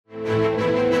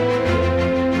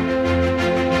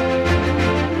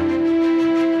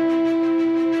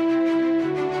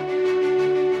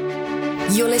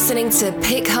listening to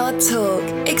Picard Talk,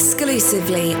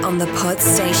 exclusively on the Pod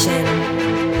Station.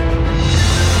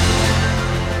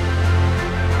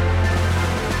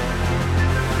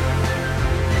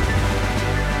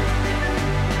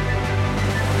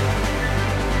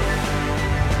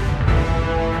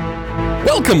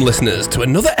 Welcome, listeners, to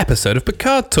another episode of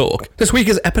Picard Talk. This week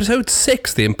is episode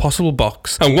 6, The Impossible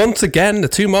Box. And once again, the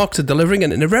two marks are delivering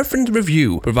an irreverent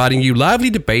review, providing you lively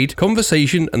debate,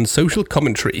 conversation, and social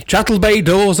commentary. Chattel Bay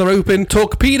doors are open,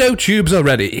 torpedo tubes are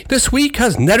ready. This week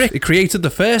has Nerrick created the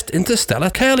first interstellar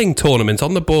curling tournament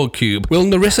on the Borg Cube. Will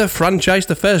Narissa franchise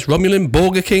the first Romulan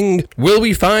Borger King? Will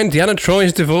we find Deanna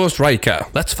Troy's divorced Riker?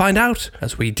 Let's find out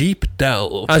as we deep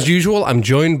delve. As usual, I'm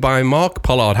joined by Mark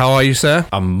Pollard. How are you, sir?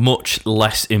 I'm much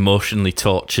less emotionally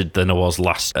tortured than I was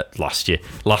last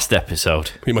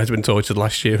episode. You might have been tortured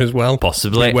last year as well.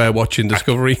 Possibly. We're watching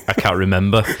Discovery. I can't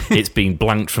remember. It's been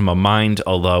blanked from my mind,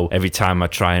 although every time I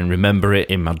try and remember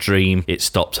it in my dream, it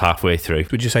stops halfway through.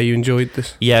 Would you say you enjoyed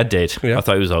this? Yeah, I did. Yeah. I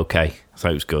thought it was okay. I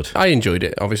thought it was good. I enjoyed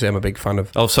it. Obviously, I'm a big fan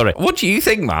of... Oh, sorry. What do you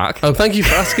think, Mark? Oh, thank you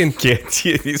for asking. Yeah,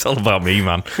 it's all about me,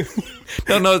 man.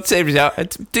 No,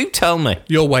 seriously, do tell me.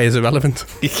 Your way is irrelevant.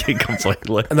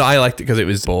 Completely. No, I liked it because it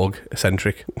was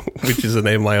Borg-centric, which is the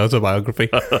name of my autobiography.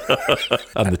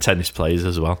 And the tennis players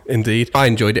as well. Indeed. I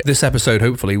enjoyed it. This episode,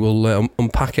 hopefully, will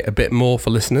unpack it a bit more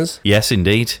for listeners. Yes,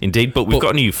 indeed. But we've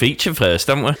got a new feature first,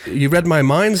 haven't we? You read my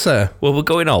mind, sir. Well, we're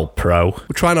going all pro.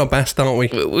 We're trying our best, aren't we?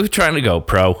 We're trying to go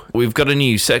pro. We've got a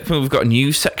new segment. We've got a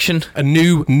news section. A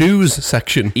new news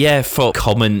section. Yeah, for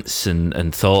comments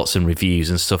and thoughts and reviews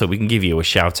and stuff that we can give you a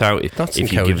shout out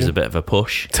if you give us a bit of a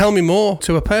push. Tell me more.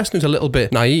 To a person who's a little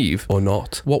bit naive or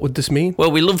not, what would this mean?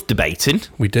 Well, we love debating.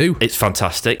 We do. It's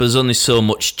fantastic. There's only so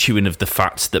much chewing of the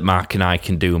fat that Mark and I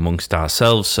can do amongst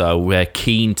ourselves, so we're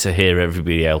keen to hear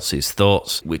everybody else's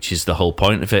thoughts, which is the whole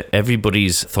point of it.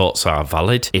 Everybody's thoughts are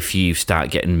valid. If you start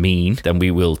getting mean, then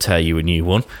we will tear you a new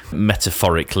one.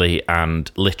 Metaphorically and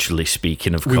literally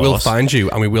speaking, of course. We will find you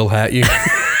and we will hurt you.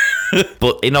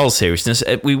 But in all seriousness,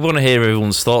 we want to hear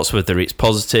everyone's thoughts, whether it's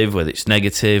positive, whether it's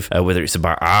negative, whether it's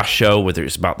about our show, whether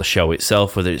it's about the show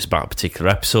itself, whether it's about a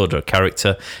particular episode or a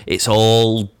character. It's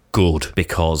all good,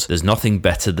 because there's nothing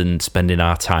better than spending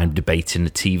our time debating a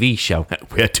TV show.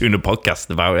 We're doing a podcast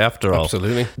about it after all.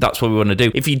 Absolutely. That's what we want to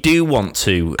do. If you do want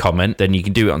to comment, then you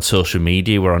can do it on social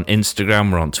media. We're on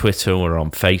Instagram, we're on Twitter, we're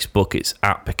on Facebook. It's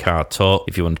at Picard Talk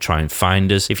if you want to try and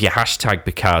find us. If you hashtag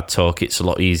Picard Talk, it's a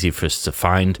lot easier for us to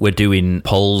find. We're doing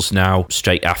polls now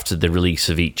straight after the release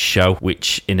of each show,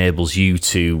 which enables you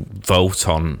to vote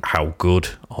on how good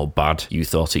or bad you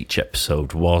thought each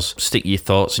episode was. Stick your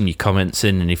thoughts and your comments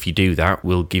in, and if you do that,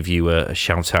 we'll give you a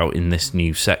shout out in this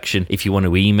new section. If you want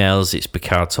to email us, it's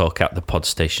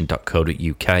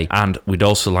picardtalk@thepodstation.co.uk, and we'd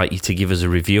also like you to give us a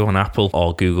review on Apple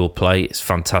or Google Play. It's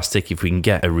fantastic if we can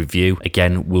get a review.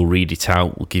 Again, we'll read it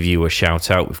out, we'll give you a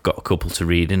shout out. We've got a couple to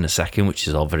read in a second, which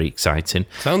is all very exciting.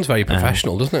 Sounds very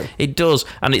professional, doesn't it? It does,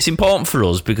 and it's important for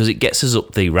us because it gets us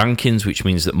up the rankings, which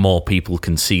means that more people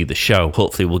can see the show.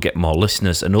 Hopefully we'll get more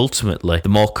listeners, and ultimately the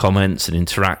more comments and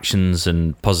interactions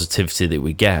and positivity that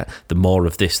we get, the more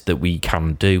of this that we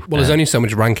can do. Well, there's only so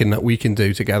much ranking that we can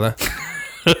do together.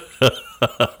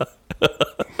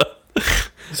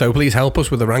 So please help us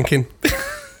with the ranking.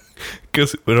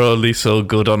 Because we're only so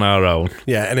good on our own.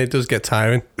 Yeah, and it does get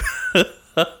tiring.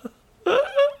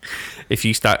 If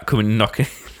you start coming knocking...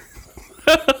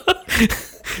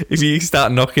 If you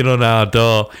start knocking on our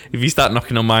door, if you start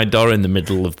knocking on my door in the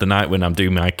middle of the night when I'm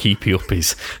doing my keepy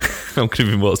uppies, I'm going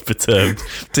to be most perturbed.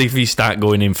 So if you start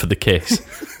going in for the kiss...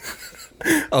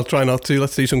 I'll try not to.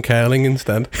 Let's do some curling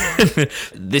instead.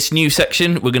 This new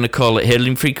section, we're going to call it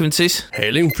Hailing Frequencies.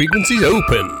 Hailing Frequencies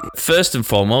open. First and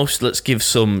foremost, let's give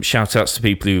some shout outs to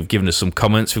people who've given us some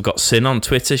comments. We've got Sin on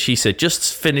Twitter. She said,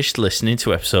 just finished listening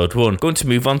to episode 1. Going to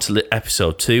move on to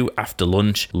episode 2 after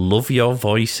lunch. Love your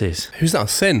voices. Who's that?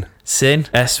 Sin? Sin.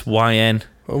 S-Y-N.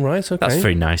 Oh, right, okay. That's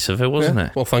very nice of her, wasn't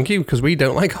it? Well, thank you, because we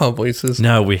don't like our voices.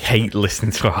 No, we hate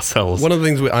listening to ourselves. One of the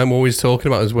things I'm always talking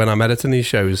about is when I'm editing these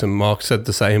shows, and Mark said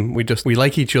the same, we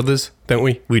like each other's, don't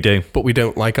we? We do. But we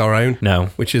don't like our own. No.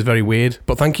 Which is very weird.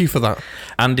 But thank you for that.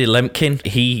 Andy Lemkin,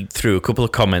 he threw a couple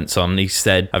of comments on. He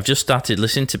said, I've just started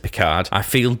listening to Picard. I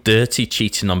feel dirty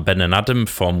cheating on Ben and Adam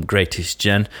from Greatest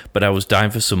Gen, but I was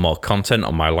dying for some more content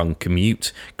on my long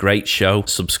commute. Great show.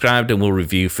 Subscribed and will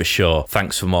review for sure.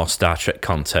 Thanks for more Star Trek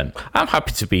content. I'm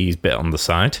happy to be his bit on the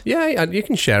side. Yeah, you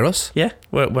can share us. Yeah,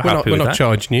 we're happy with that. We're not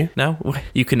charging you. No,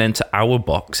 you can enter our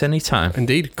box anytime.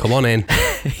 Indeed, come on in.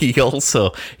 He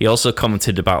also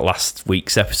commented about last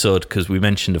week's episode because we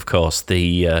mentioned, of course,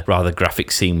 the rather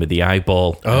graphic scene with the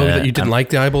eyeball. Oh, you didn't like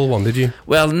the eyeball one, did you?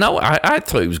 Well, no, I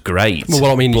thought it was great. Well,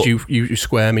 what I mean is you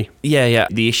square me. Yeah.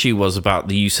 The issue was about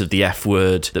the use of the F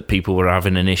word that people were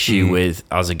having an issue with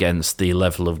as against the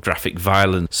level of graphic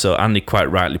violence. So Andy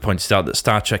quite rightly pointed out that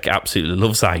Star Trek absolutely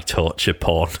loves eye torture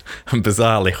porn and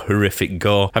bizarrely horrific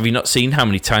gore. Have you not seen how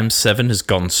many times Seven has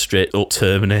gone straight up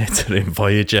Terminator in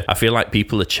Voyager? I feel like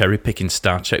people are cherry picking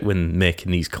Star Trek when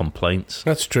making these complaints.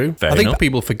 That's true. Fair I think enough.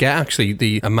 people forget actually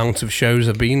the amount of shows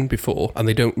have been before, and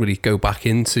they don't really go back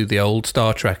into the old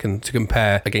Star Trek and to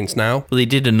compare against now. Well, they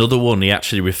did another one. He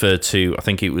actually referred to, I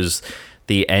think it was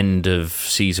the end of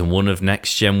season 1 of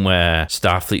Next Gen, where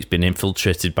Starfleet's been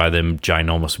infiltrated by them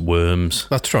ginormous worms.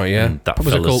 That's right, yeah. That What was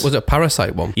it fella's- called? Was it a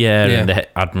Parasite one? Yeah, and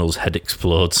the Admiral's head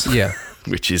explodes. Yeah.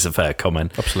 Which is a fair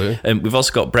comment. Absolutely. We've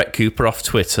also got Brett Cooper off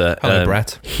Twitter. Hello,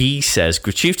 Brett. He says,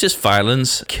 gratuitous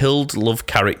violence, killed love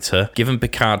character, given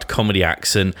Picard comedy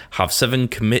accent, have Seven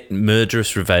commit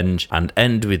murderous revenge, and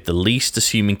end with the least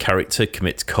assuming character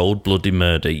commits cold-blooded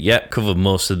murder. Yep, covered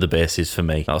most of the bases for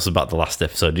me. That was about the last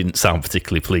episode. Didn't sound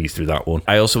particularly pleased with that one.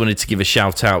 I also wanted to give a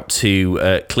shout out to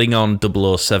Klingon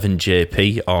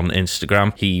 007JP on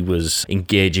Instagram. He was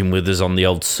engaging with us on the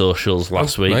old socials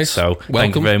last week. Nice. So thank you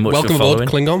Welcome- very much welcome for aboard,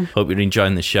 following. Klingon. Hope you're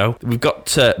enjoying the show. We've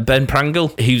got Ben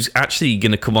Prangle, who's actually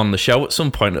going to come on the show at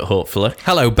some point, hopefully.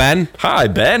 Hello, Ben. Hi,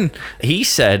 Ben. He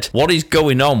said, what is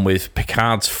going on with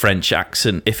Picard's French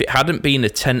accent? If it hadn't been a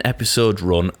 10-episode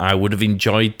run, I would have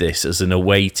enjoyed this as an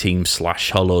away team /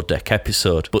 holodeck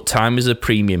episode. But time is a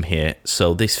premium here,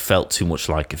 so this felt too much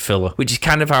like a filler, which is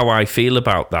kind of how I feel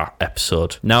about that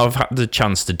episode. Now I've had the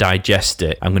chance to digest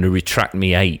it, I'm going to retract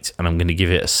me 8 and I'm going to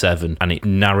give it a 7, and it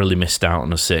narrowly missed out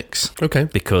on a 6. Okay.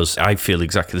 Because I feel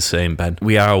exactly the same, Ben.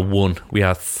 We are one. We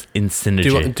are in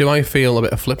synergy. Do I feel a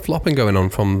bit of flip-flopping going on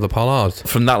from the Pollards?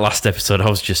 From that last episode, I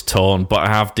was just torn, but I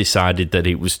have decided that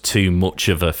it was too much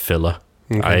of a filler.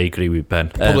 Okay. I agree with Ben.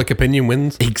 Public opinion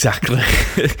wins. Exactly.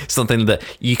 Something that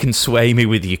you can sway me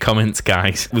with your comments,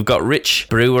 guys. We've got Rich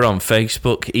Brewer on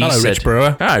Facebook. Hello, Rich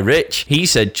Brewer. Hi, Rich. He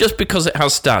said, just because it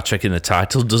has Star Trek in the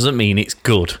title doesn't mean it's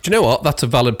good. Do you know what? That's a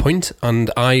valid point, and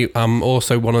I am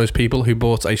also one of those people who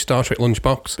bought a Star Trek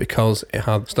lunchbox because it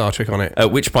had Star Trek on it.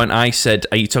 At which point I said,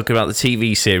 are you talking about the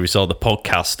TV series or the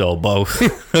podcast or both?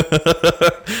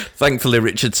 Thankfully,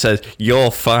 Richard said,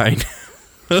 you're fine.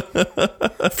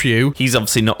 Phew. He's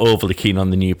obviously not overly keen on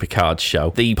the new Picard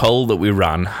show. The poll that we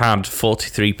ran had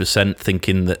 43%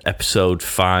 thinking that episode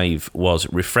 5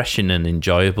 was refreshing and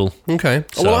enjoyable. Okay.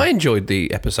 So- Well, I enjoyed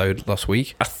the episode last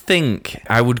week. I think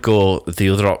I would go the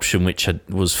other option, which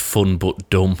was fun but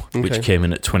dumb, which Okay. came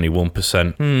in at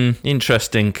 21%.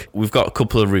 Interesting. We've got a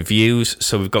couple of reviews.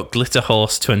 So we've got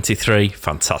Glitterhorse23.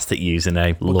 Fantastic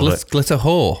username. Love it. Glitter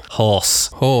whore.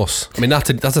 Horse. I mean,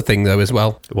 that's a thing, though, as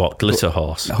well. What?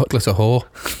 Glitterhorse? Glitter whore.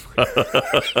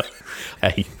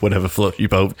 Hey, whatever floats your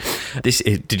boat.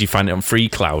 Did you find it on Free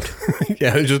Cloud?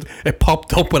 Yeah, it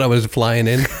popped up when I was flying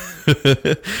in.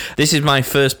 This is my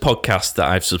first podcast that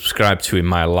I've subscribed to in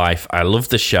my life. I love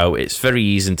the show. It's very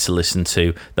easy to listen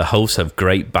to. The hosts have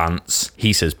great bants.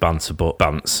 He says banter, but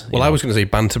bants. Well, I was going to say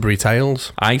Banterbury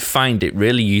Tales. I find it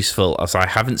really useful as I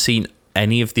haven't seen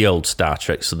any of the old Star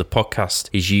Trek, so the podcast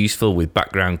is useful with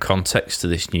background context to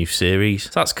this new series. So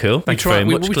that's cool. Thank you very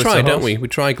much. We Glitter tried, don't Horse. we? We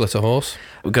tried Glitter Horse.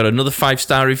 We've got another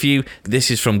 5-star review. This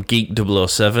is from Geek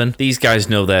 007. These guys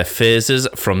know their phases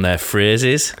from their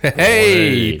phrases.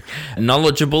 Hey! Oi.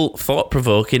 Knowledgeable,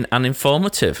 thought-provoking, and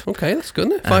informative. Okay, that's good,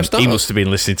 isn't it? 5 stars. He must have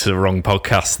been listening to the wrong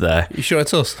podcast there. You sure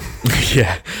it's us?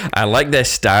 Yeah. I like their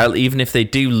style, even if they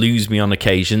do lose me on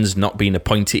occasions, not being a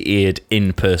pointy-eared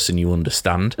in-person you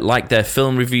understand. Like their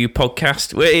film review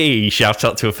podcast. Whee! Shout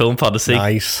out to a film policy.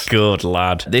 Nice. Good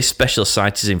lad. This special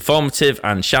site is informative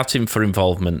and shouting for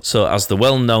involvement. So as the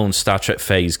well-known Star Trek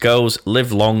phase goes,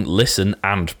 live long, listen,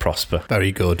 and prosper.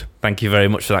 Very good. Thank you very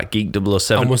much for that, Geek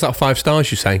 007. And was that 5 stars,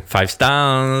 you say? 5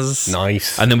 stars.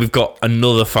 Nice. And then we've got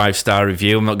another 5-star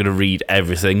review. I'm not going to read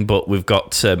everything, but we've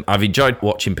got... I've enjoyed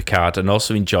watching Picard and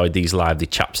also enjoyed these lively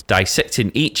chaps dissecting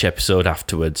each episode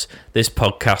afterwards. This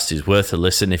podcast is worth a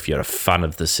listen if you're a fan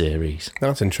of the series.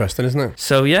 That's interesting, isn't it?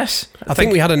 So, yes. I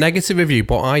think we had a negative review,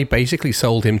 but I basically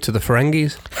sold him to the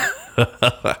Ferengis.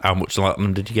 How much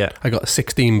Latinum did you get? I got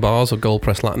 16 bars of gold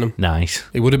press Latinum. Nice.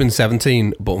 It would have been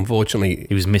 17, but unfortunately,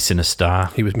 He was missing a star.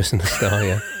 he was missing the star,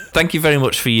 yeah. Thank you very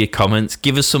much for your comments.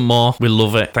 Give us some more. We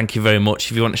love it. Thank you very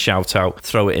much. If you want a shout out,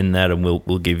 throw it in there and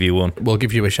we'll give you one. We'll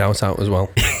give you a shout out as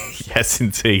well. Yes,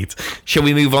 indeed. Shall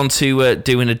we move on to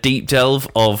doing a deep delve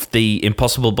of the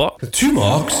Impossible Box? Two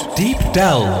Marks Deep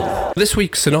Delve. This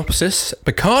week's synopsis: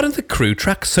 Picard and the crew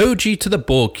track Soji to the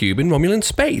Borg cube in Romulan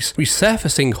space,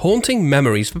 resurfacing haunting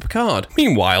memories for Picard.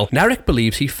 Meanwhile, Narek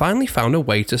believes he finally found a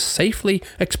way to safely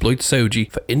exploit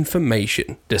Soji for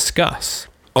information. Discuss.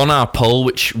 On our poll,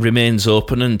 which remains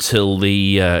open until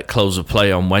the close of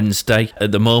play on Wednesday,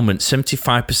 at the moment,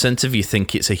 75% of you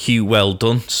think it's a Hugh well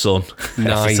done, son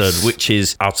Nice. episode, which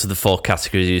is, out of the 4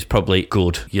 categories, is probably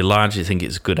good. You largely think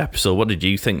it's a good episode. What did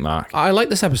you think, Mark? I like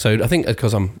this episode. I think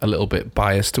because I'm a little bit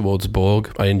biased towards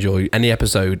Borg. I enjoy any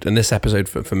episode, and this episode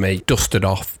for me dusted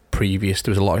off previous.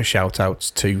 There was a lot of shout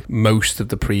outs to most of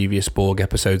the previous Borg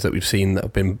episodes that we've seen that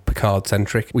have been Picard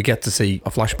centric. We get to see a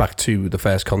flashback to the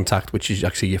First Contact, which is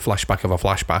actually a flashback of a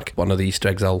flashback. One of the Easter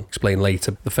eggs I'll explain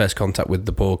later. The First Contact with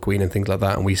the Borg Queen and things like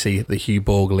that. And we see the Hugh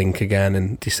Borg link again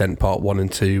in Descent Part 1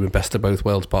 and 2 and Best of Both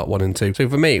Worlds Part 1 and 2. So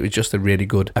for me, it was just a really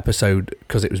good episode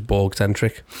because it was Borg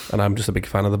centric, and I'm just a big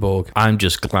fan of the Borg. I'm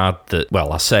just glad that,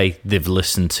 well, I say they've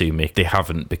listened to me. They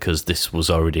haven't, because this was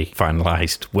already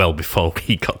finalised well before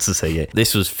we got to see it.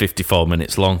 This was 54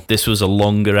 minutes long. This was a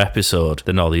longer episode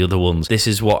than all the other ones. This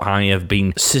is what I have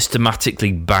been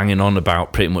systematically banging on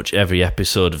about pretty much every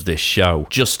episode of this show,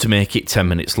 just to make it 10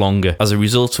 minutes longer. As a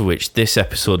result of which, this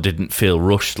episode didn't feel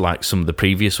rushed like some of the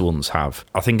previous ones have.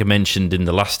 I think I mentioned in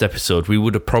the last episode, we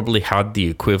would have probably had the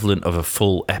equivalent of a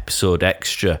full episode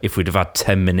extra if we'd have had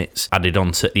 10 minutes added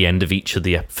on to the end of each of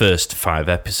the first 5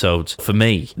 episodes. For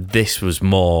me, this was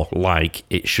more like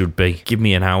it should be. Give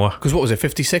me an hour. Because what was it,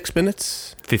 56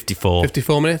 minutes?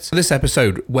 54 minutes. This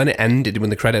episode, when it ended, when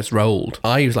the credits rolled,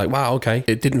 I was like, wow, okay.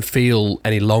 It didn't feel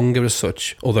any longer as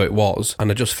such, although it was,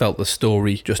 and I just felt the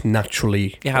story just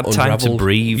naturally it had unraveled. time to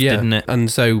breathe, didn't it?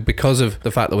 And so because of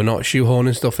the fact that we're not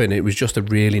shoehorning stuff in, it was just a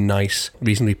really nice,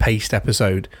 reasonably paced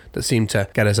episode that seemed to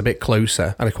get us a bit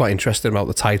closer, and I'm quite interested about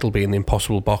the title being The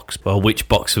Impossible Box. Well, which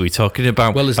box are we talking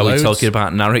about? Well, there's are loads. We talking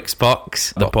about Narek's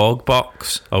box, the Borg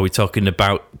box? Are we talking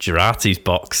about Jurati's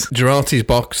box? Jurati's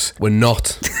box. We're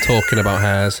not talking about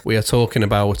hairs. We are talking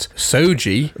about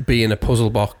Soji being a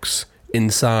puzzle box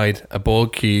inside a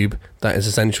Borg cube that is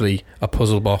essentially a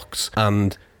puzzle box,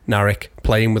 and Narek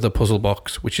playing with a puzzle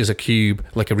box, which is a cube,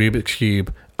 like a Rubik's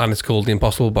Cube, and it's called the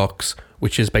Impossible Box,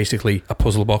 which is basically a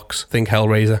puzzle box. Think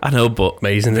Hellraiser. I know, but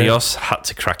Amazing, Rios had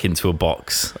to crack into a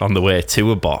box on the way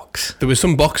to a box. There was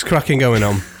some box cracking going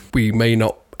on. We may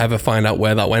not ever find out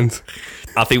where that went.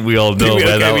 I think we all know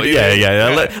where that went.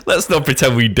 Yeah. Let's not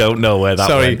pretend we don't know where that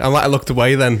went. Sorry, I looked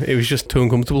away then. It was just too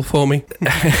uncomfortable for me.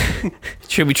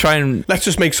 Should we try and... Let's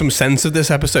just make some sense of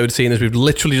this episode, seeing as we've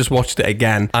literally just watched it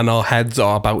again and our heads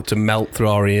are about to melt through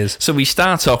our ears. So we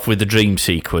start off with the dream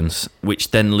sequence,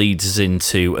 which then leads us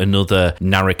into another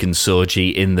Narek and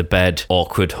Soji in the bed,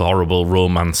 awkward, horrible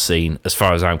romance scene, as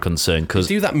far as I'm concerned. Cause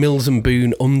do that Mills and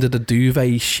Boone under the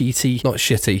duvet, sheety...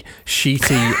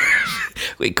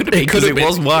 It could have been because it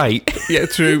was white. Yeah,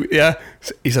 true, yeah.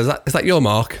 He says, is that your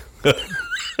mark?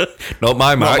 Not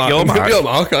my mark, your mark. Your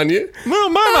mark, aren't you? No,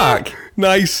 my mark.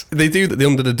 Nice. They do the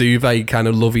under the duvet kind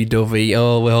of lovey-dovey.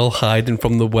 Oh, we're all hiding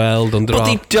from the world under But our...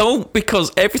 they don't,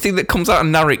 because everything that comes out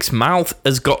of Narek's mouth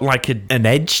has got like an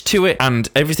edge to it, and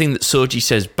everything that Soji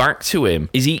says back to him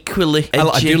is equally edgy.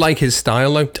 I do like his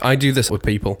style, though. I do this with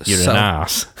people. You're an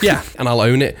ass. Yeah, and I'll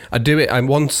own it. I do it. I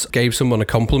once gave someone a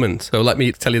compliment, so let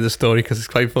me tell you the story because it's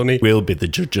quite funny. We'll be the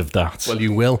judge of that. Well,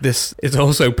 you will. This is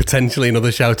also potentially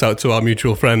another shout out to our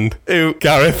mutual friend,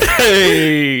 Gareth.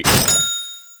 Hey!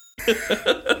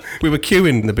 We were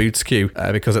queuing the Boots queue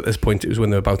because at this point it was when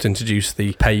they were about to introduce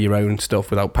the pay your own stuff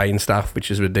without paying staff,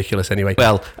 which is ridiculous anyway.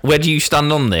 Well, where do you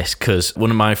stand on this? Because one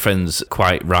of my friends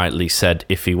quite rightly said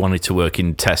if he wanted to work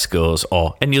in Tesco's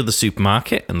or any other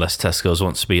supermarket, unless Tesco's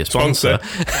wants to be a sponsor.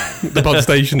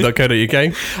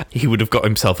 thepodstation.co.uk, he would have got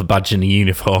himself a badge and a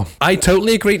uniform. I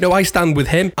totally agree. No, I stand with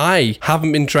him. I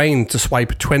haven't been trained to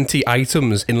swipe 20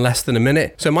 items in less than a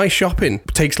minute. So my shopping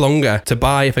takes longer to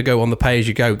buy if I go on the pay as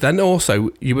you go. Then also,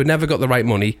 you would never got the right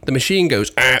money. The machine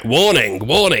goes,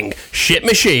 warning, shit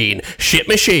machine.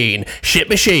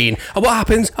 And what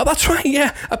happens? Oh, that's right,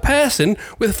 yeah. A person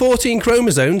with 14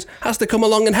 chromosomes has to come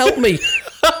along and help me.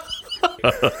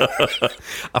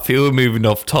 I feel we're moving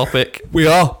off topic. We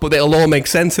are, but it'll all make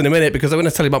sense in a minute because I'm going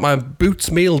to tell you about my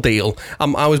Boots meal deal.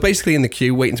 I was basically in the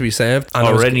queue waiting to be served.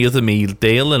 Or any other meal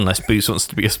deal, unless Boots wants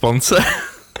to be a sponsor.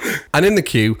 And in the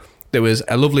queue, there was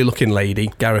a lovely looking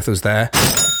lady. Gareth was there.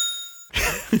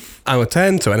 I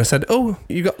turned to her and I said, oh,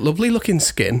 you got lovely looking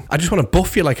skin. I just want to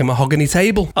buff you like a mahogany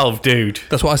table. Oh, dude.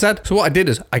 That's what I said. So what I did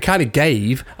is I kind of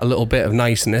gave a little bit of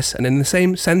niceness and in the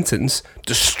same sentence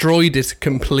destroyed it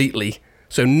completely.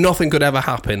 So nothing could ever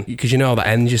happen, because you know how that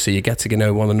ends. You see, you get to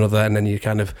know one another, and then you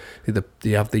kind of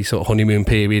you have the sort of honeymoon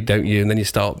period, don't you? And then you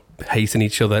start hating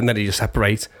each other, and then you just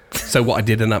separate. So what I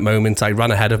did in that moment, I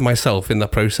ran ahead of myself in the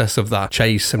process of that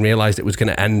chase and realised it was going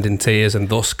to end in tears, and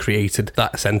thus created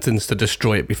that sentence to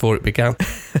destroy it before it began.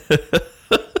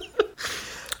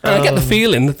 And I get the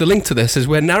feeling that the link to this is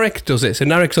where Narek does it. So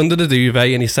Narek's under the duvet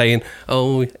and he's saying,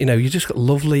 "Oh, you know, you just got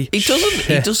lovely." He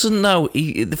doesn't know.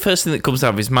 The first thing that comes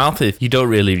out of his mouth is, "You don't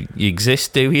really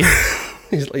exist, do you?"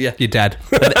 He's like, "Yeah, you're dead."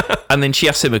 And then she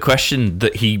asks him a question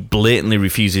that he blatantly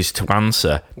refuses to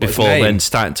answer before then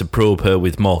starting to probe her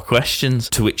with more questions,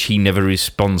 to which he never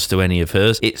responds to any of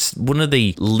hers. It's one of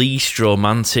the least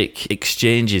romantic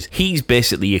exchanges. He's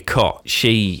basically a cock.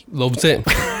 She loves it.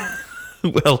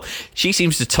 Well, she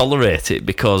seems to tolerate it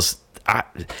because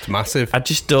it's massive. I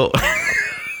just don't.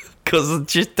 Because I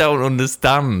just don't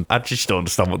understand. I just don't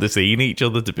understand what they're seeing each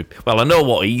other to be. Well, I know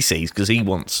what he sees because he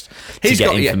wants to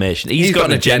get information. He's got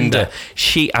an agenda.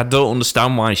 I don't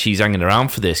understand why she's hanging around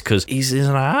for this, because he's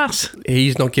an ass.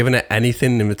 He's not giving it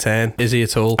anything in return, is he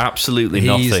at all? Absolutely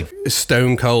nothing. He's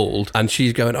stone cold, and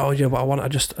she's going, "Oh yeah, but I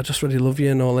just really love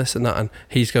you and all this and that," and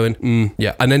he's going,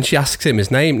 "Yeah." And then she asks him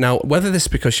his name. Now, whether this is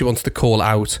because she wants to call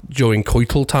out during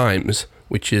coital times,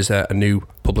 which is a new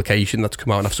publication that's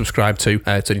come out and I've subscribed to.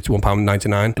 It's only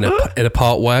 £1.99 in a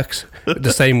part works.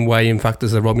 The same way, in fact,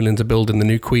 as the Romulans are building the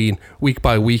new Queen. Week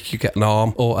by week, you get an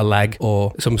arm or a leg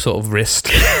or some sort of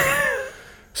wrist.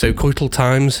 So coital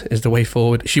times is the way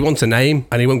forward. She wants a name,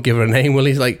 and he won't give her a name. Well,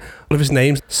 he's like, what if his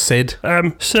name's Sid?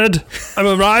 Sid,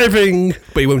 I'm arriving.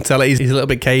 But he won't tell her. He's a little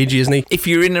bit cagey, isn't he? If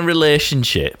you're in a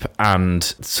relationship and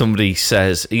somebody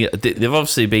says, they've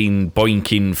obviously been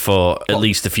boinking for at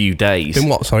least a few days. Been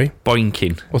what, sorry?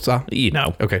 Boinking. What's that? You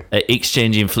know. Okay.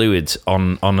 Exchanging fluids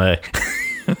on a...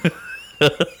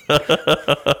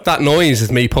 That noise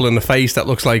is me pulling a face that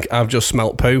looks like I've just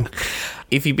smelt poo.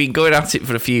 If you've been going at it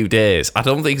for a few days, I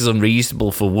don't think it's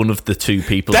unreasonable for one of the two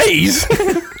people... Days?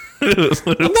 I've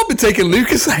not been taking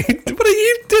Lucasade. What are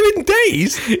you doing,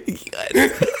 days?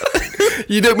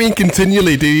 You don't mean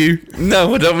continually, do you?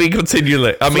 No, I don't mean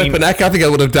continually. I think I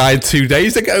would have died 2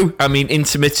 days ago. I mean,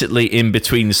 intermittently in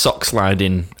between sock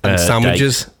sliding and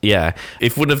sandwiches. Dates. Yeah.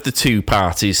 If one of the two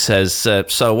parties says,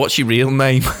 so what's your real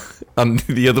name? And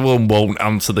the other one won't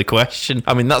answer the question.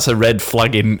 I mean, that's a red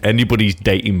flag in anybody's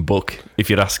dating book, if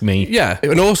you'd ask me. Yeah,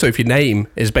 and also if your name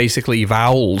is basically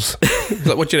vowels.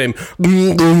 Like, what's your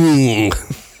name?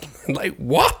 Like,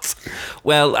 what?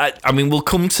 Well, I mean, we'll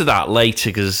come to that later,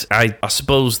 because I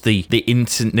suppose the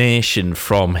intonation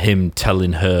from him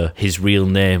telling her his real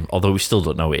name, although we still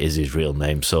don't know it is his real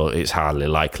name, so it's hardly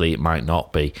likely it might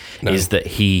not be, is that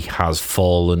he has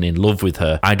fallen in love with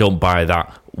her. I don't buy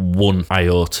that one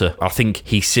iota. I think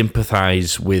he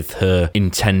sympathised with her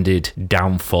intended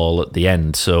downfall at the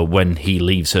end. So when he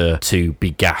leaves her to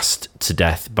be gassed to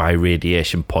death by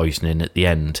radiation poisoning at the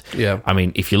end, yeah. I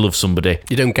mean, if you love somebody,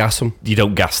 you don't gas them. You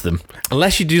don't gas them.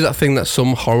 Unless you do that thing that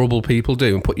some horrible people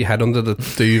do and put your head under the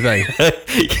duvet.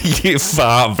 You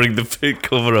fart, bring the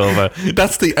cover over.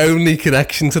 That's the only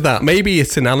connection to that. Maybe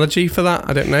it's an analogy for that.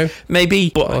 I don't know. Maybe,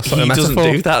 but he doesn't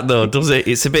do that though, does it?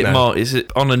 It's a bit more. Is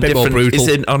it on a bit different? More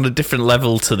brutal. On a different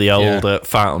level to the old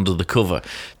fart under the cover.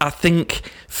 I think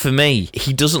for me,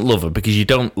 he doesn't love her, because you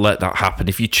don't let that happen.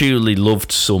 If you truly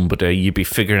loved somebody, you'd be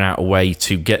figuring out a way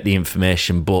to get the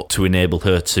information, but to enable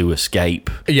her to escape.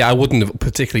 Yeah, I wouldn't have,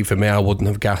 particularly for me, I wouldn't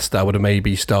have gassed. I would have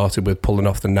maybe started with pulling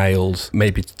off the nails,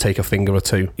 maybe to take a finger or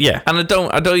two. Yeah, and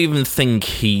I don't even think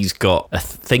he's got a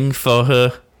thing for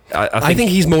her. I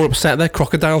think he's more upset. They're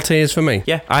crocodile tears for me.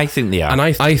 Yeah, I think they are. And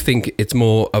I think it's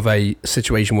more of a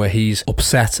situation where he's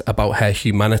upset about her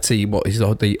humanity, what is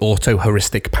the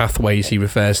auto-heuristic pathways he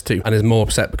refers to, and is more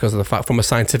upset because of the fact, from a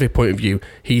scientific point of view,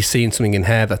 he's seen something in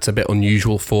her that's a bit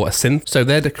unusual for a synth. So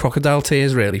they're the crocodile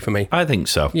tears, really, for me. I think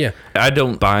so. Yeah. I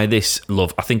don't buy this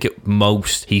love. I think at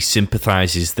most he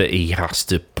sympathises that he has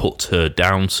to put her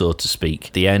down, so to speak.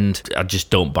 At the end, I just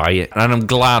don't buy it. And I'm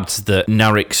glad that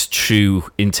Narek's true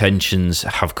intentions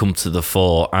have come to the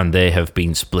fore and they have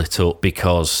been split up,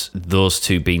 because those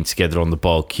two being together on the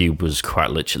Borg cube was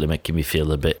quite literally making me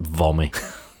feel a bit vommy.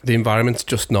 The environment's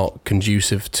just not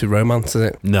conducive to romance, is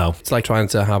it? No. It's like trying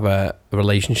to have a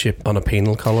relationship on a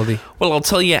penal colony. Well, I'll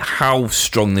tell you how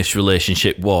strong this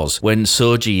relationship was when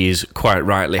Soji is quite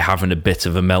rightly having a bit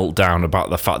of a meltdown about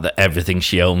the fact that everything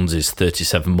she owns is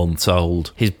 37 months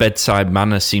old. His bedside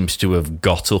manner seems to have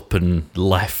got up and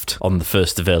left on the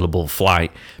first available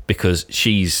flight, because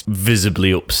she's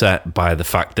visibly upset by the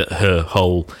fact that her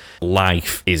whole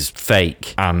life is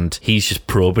fake, and he's just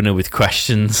probing her with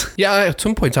questions. Yeah, at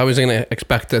some point I was going to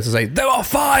expect her to say, "There are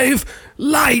 5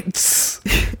 lights.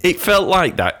 It felt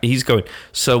like that. He's going,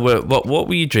 so what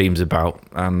were your dreams about?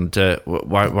 And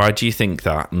why do you think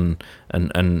that? And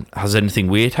has anything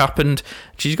weird happened?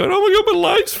 She's going, oh my God, my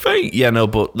light's faint. Yeah, no,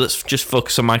 but let's just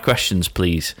focus on my questions,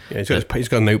 please. Yeah, he's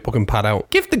got a notebook and pad out.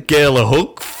 Give the girl a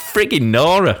hug, friggin'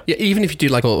 Nora. Yeah, even if you do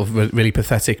like a really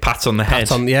pathetic Pat on the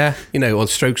head. Or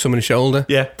stroke someone's shoulder.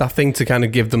 Yeah. That thing to kind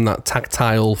of give them that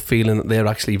tactile feeling that they're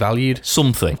actually valued.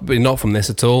 Something. But not from this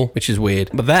at all, which is weird.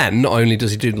 But then, not only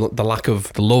does he do the lack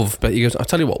of the love, but he goes, I'll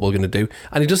tell you what we're going to do.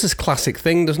 And he does this classic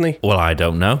thing, doesn't he? Well, I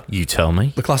don't know. You tell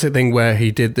me. The classic thing where he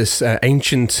did this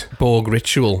ancient Borg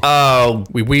ritual. Oh.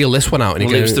 We wheel this one out. And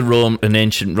It was an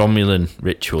ancient Romulan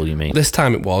ritual, you mean? This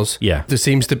time it was. Yeah. There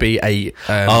seems to be a...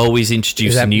 he's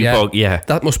introduced a new Borg, yeah.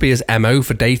 That must be his MO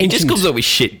for dating. He just comes up with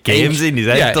shit games in his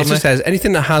head, yeah, doesn't it just says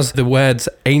anything that has the words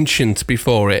ancient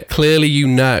before it, clearly you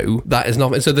know that is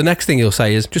not... So the next thing he'll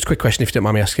say is, just a quick question if you don't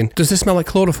mind me asking, does this smell like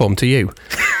chloroform to you?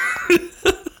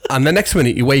 And the next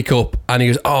minute you wake up and he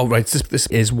goes, oh, right, this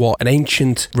is what? An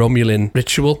ancient Romulan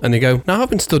ritual? And they go, now I've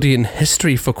been studying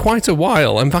history for quite a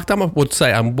while. In fact, I would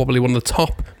say I'm probably one of the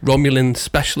top Romulan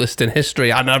specialists in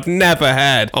history and I've never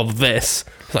heard of this.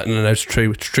 It's like, no, it's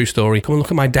true. It's a true story. Come and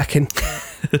look at my decking.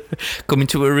 Come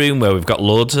into a room where we've got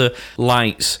loads of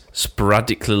lights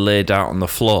sporadically laid out on the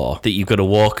floor that you've got to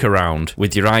walk around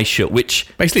with your eyes shut, which...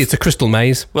 Basically, it's a crystal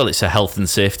maze. Well, it's a health and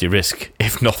safety risk,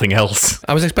 if nothing else.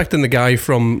 I was expecting the guy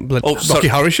from Rocky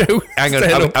Horror Show. Hang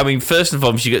on. I mean, first and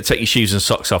foremost, you've got to take your shoes and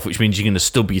socks off, which means you're going to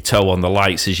stub your toe on the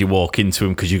lights as you walk into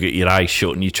them because you get your eyes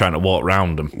shut and you're trying to walk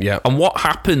around them. Yeah. And what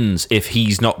happens if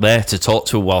he's not there to talk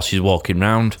to her while she's walking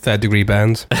round? 3rd degree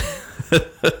burns.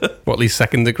 Or at least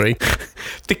 2nd degree.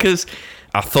 Because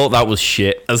I thought that was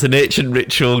shit. As an ancient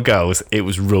ritual goes, it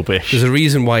was rubbish. There's a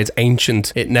reason why it's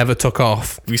ancient. It never took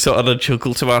off. We sort of had a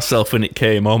chuckle to ourselves when it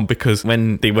came on, because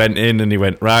when they went in and he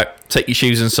went, right, take your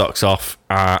shoes and socks off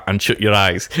and shut your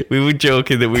eyes, we were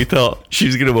joking that we thought she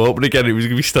was going to open again. It was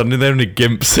going to be standing there in a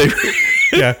gimp suit.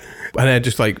 Yeah. And they're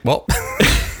just like, what?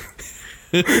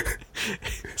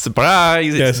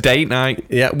 Surprise, it's date night.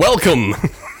 Yeah, welcome.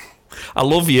 I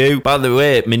love you. By the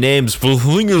way, my name's Flong.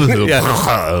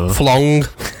 Flong.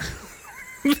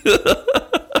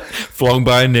 Flong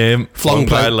by name. Flong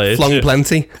by later. Flong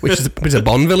Plenty, which is a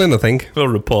Bond villain, I think.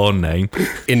 Or a porn name.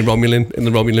 In the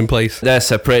Romulan place. They're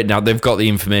separated now. They've got the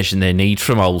information they need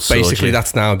from old Soji. Basically,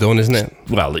 that's now done, isn't it?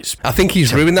 Well, I think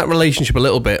he's ruined that relationship a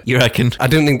little bit. You reckon? I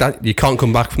don't think that... You can't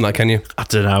come back from that, can you? I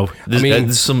don't know.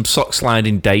 There's some sock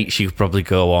sliding dates you could probably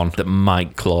go on that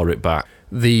might claw it back.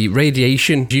 The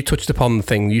radiation, you touched upon the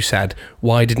thing, you said,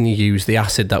 why didn't you use the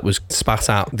acid that was spat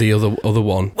out the other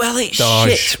one? Well, it's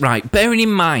shit, right? Bearing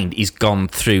in mind, he's gone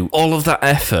through all of that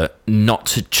effort not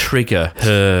to trigger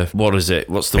her, what is it?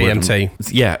 What's the PMT.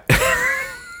 word? Yeah.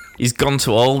 He's gone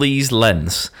to all these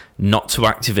lengths not to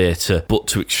activate her, but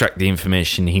to extract the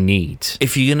information he needs.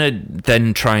 If you're going to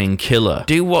then try and kill her,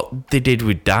 do what they did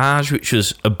with Daj, which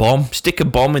was a bomb. Stick a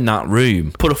bomb in that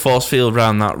room, put a force field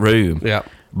around that room. Yeah.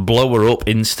 Blow her up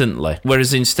instantly.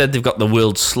 Whereas instead they've got the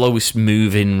world's slowest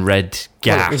moving red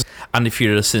gas. And if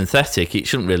you're a synthetic, it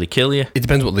shouldn't really kill you. It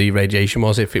depends what the radiation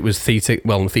was. If it was theta,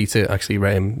 actually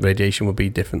radiation would be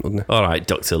different, wouldn't it? All right,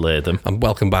 Dr. Latham. And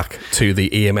welcome back to the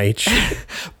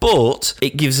EMH. But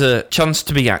it gives a chance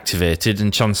to be activated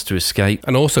and chance to escape.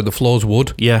 And also the floor's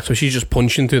wood. Yeah. So she's just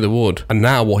punching through the wood. And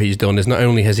now what he's done is not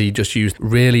only has he just used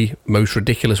really most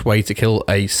ridiculous way to kill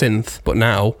a synth, but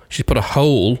now she's put a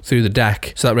hole through the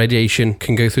deck so that radiation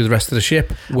can go through the rest of the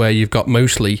ship, where you've got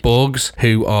mostly Borgs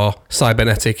who are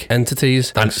cybernetic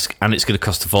entities. And it's going to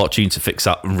cost a fortune to fix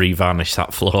that and revarnish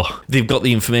that floor. They've got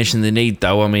the information they need,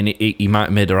 though. I mean, he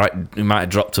might have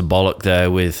dropped a bollock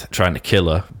there with trying to kill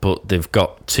her, but they've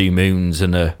got 2 moons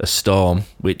and a storm,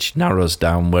 which narrows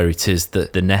down where it is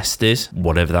that the nest is,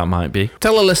 whatever that might be.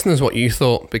 Tell the listeners what you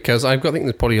thought, because I think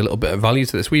there's probably a little bit of value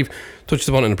to this. We've touched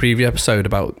upon in a previous episode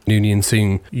about Noonien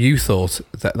Soong. You thought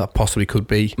that possibly could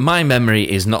be. My memory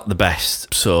is not the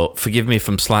best, so forgive me if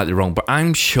I'm slightly wrong, but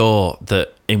I'm sure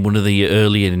that in one of the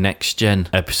earlier Next Gen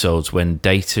episodes, when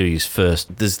Data is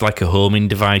first, there's like a homing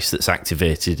device that's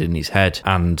activated in his head,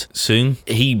 and soon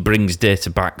he brings Data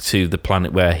back to the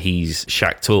planet where he's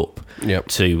shacked up. Yep.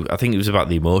 To, I think it was about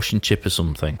the emotion chip or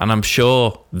something, and I'm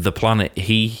sure the planet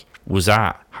he was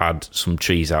at had some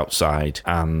trees outside,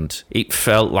 and it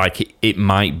felt like it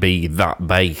might be that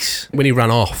base. When he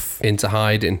ran off into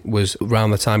hiding was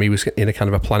around the time he was in a kind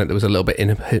of a planet that was a little bit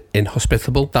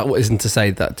inhospitable. That isn't to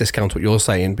say that discounts what you're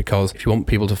saying, because if you want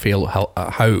people to feel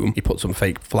at home, you put some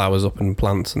fake flowers up and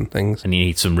plants and things. And you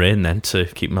need some rain then to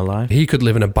keep them alive. He could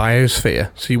live in a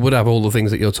biosphere, so you would have all the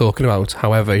things that you're talking about.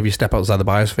 However, if you step outside the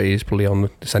biosphere, he's probably on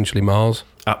essentially Mars.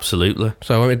 Absolutely.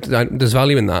 So I mean, there's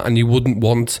value in that, and you wouldn't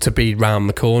want to be round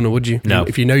the corner, would you? No.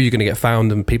 If you know you're going to get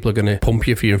found and people are going to pump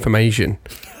you for your information,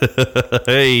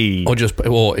 hey.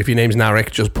 or if your name's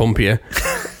Narek, just pump you.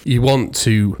 You want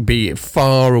to be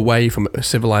far away from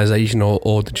civilization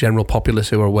or the general populace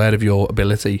who are aware of your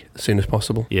ability as soon as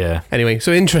possible. Yeah. Anyway,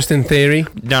 so interesting theory.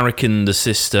 Narek and the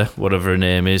sister, whatever her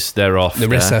name is, they're off.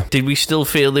 Narissa. Did we still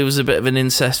feel there was a bit of an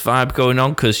incest vibe going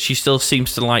on? Because she still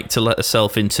seems to like to let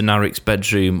herself into Narek's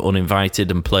bedroom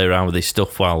uninvited and play around with his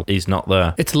stuff while he's not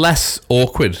there. It's less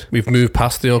awkward. We've moved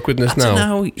past the awkwardness now.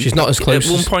 Know. She's not as close.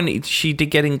 At one point, she did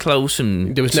get in close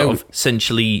and there was sort of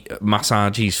essentially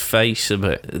massage his face a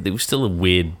bit. There was still a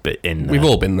weird bit in there. We've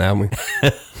all been there, haven't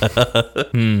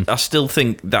we? I still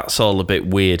think that's all a bit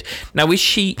weird. Now, is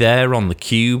she there on the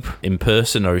cube in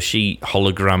person, or is she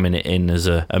hologramming it in as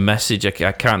a message? I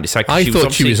can't decide. I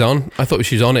thought she was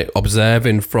on it,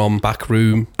 observing from back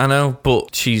room. I know,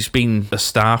 but she's been a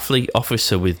Starfleet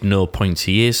officer with no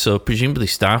pointy ears, so presumably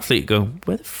Starfleet go,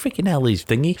 where the freaking hell is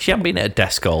Thingy? She hadn't been at a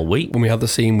desk all week. When we had the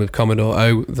scene with Commodore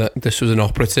O, that this was an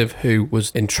operative who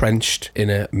was entrenched in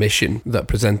a mission that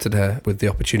presented her with the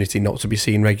opportunity not to be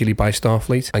seen regularly by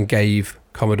Starfleet, and gave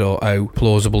Commodore O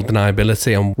plausible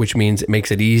deniability, on which means it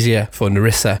makes it easier for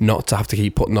Narissa not to have to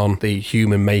keep putting on the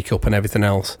human makeup and everything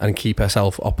else, and keep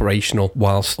herself operational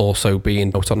whilst also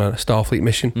being out on a Starfleet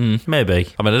mission. Maybe.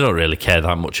 I mean, I don't really care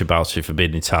that much about it, if I'm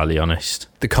being entirely honest.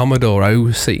 The Commodore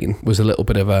O scene was a little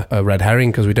bit of a red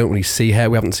herring, because we don't really see her.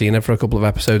 We haven't seen her for a couple of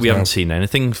episodes. We haven't seen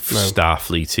anything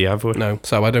Starfleety, have we? No.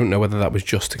 So I don't know whether that was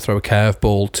just to throw a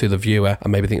curveball to the viewer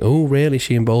and maybe think, oh, really, is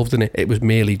she involved in it? It was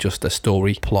merely just a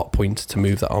story plot point to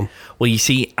move that on. Well, you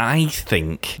see, I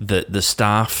think that the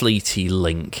Starfleety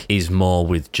link is more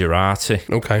with Jurati.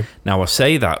 Okay. Now, I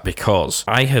say that because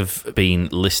I have been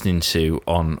listening to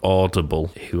on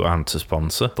Audible, who aren't a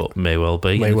sponsor, but may well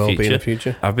be in the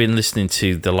future. I've been listening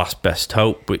to The Last Best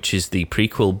Hope, which is the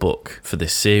prequel book for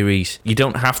this series. You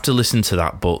don't have to listen to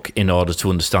that book in order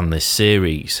to understand this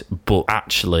series, but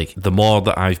actually, the more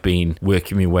that I've been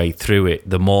working my way through it,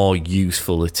 the more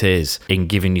useful it is in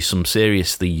giving you some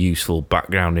seriously useful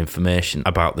background information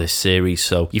about this series.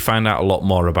 So you find out a lot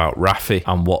more about Raffi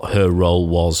and what her role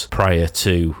was prior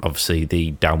to, obviously,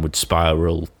 the downward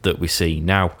spiral that we see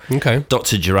now. Okay.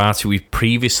 Dr. Jurati, we've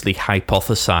previously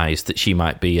hypothesized that she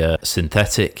might be a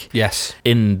synthetic. Yes.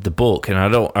 In the book, and I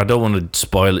don't want to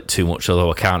spoil it too much,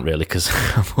 although I can't really, because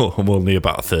I'm only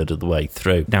about a third of the way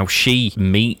through. Now, she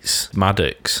meets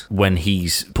Maddox when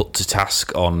he's put to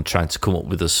task on trying to come up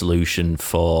with a solution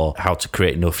for how to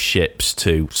create enough ships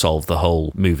to solve the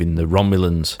whole moving the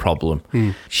Romulans problem.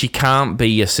 She can't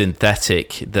be a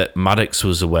synthetic that Maddox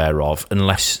was aware of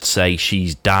unless, say,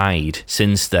 she's died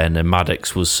since then and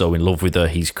Maddox was so in love with her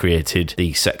he's created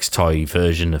the sex toy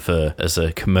version of her as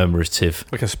a commemorative,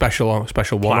 like a special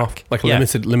one-off, like a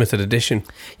limited edition.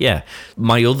 Yeah.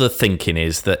 My other thinking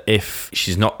is that if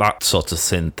she's not that sort of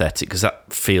synthetic, because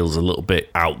that feels a little bit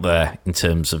out there in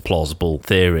terms of plausible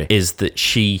theory, is that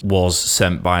she was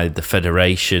sent by the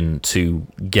Federation to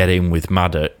get in with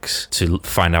Maddox to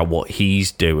find out what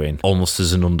he's doing, almost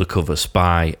as an undercover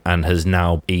spy, and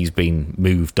he's been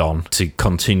moved on to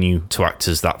continue to act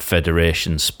as that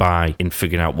Federation spy in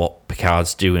figuring out what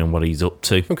Picard's doing, what he's up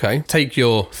to. Okay, take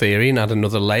your theory and add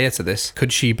another layer to this.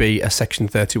 Could she be a Section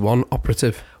 31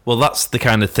 operative? Well, that's the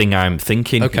kind of thing I'm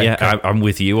thinking. Okay, yeah, okay. I'm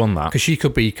with you on that. Because she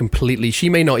could be she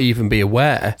may not even be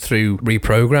aware through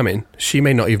reprogramming. She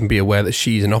may not even be aware that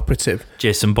she's an operative.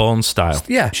 Jason Bourne style.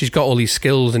 Yeah, she's got all these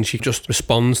skills and she just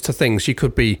responds to things. She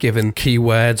could be given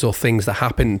keywords or things that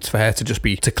happen for her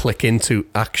to click into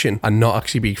action and not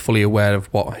actually be fully aware of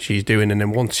what she's doing. And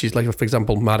then once she's, like, for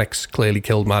example, Maddox clearly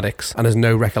killed Maddox and has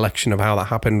no recollection of how that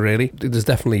happened, really. There's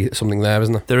definitely something there,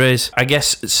 isn't there? There is. I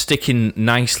guess sticking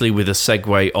nicely with a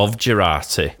segue of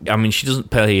Jurati. I mean, she doesn't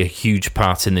play a huge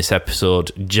part in this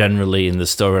episode generally in the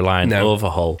storyline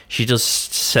overhaul. She does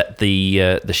set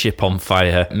the ship on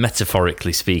fire,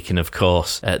 metaphorically speaking, of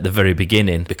course, at the very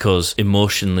beginning, because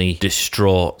emotionally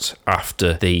distraught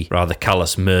after the rather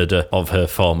callous murder of her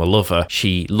former lover,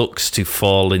 she looks to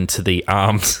fall into the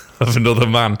arms of another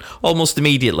man almost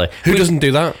immediately. Who doesn't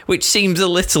do that? Which seems a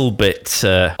little bit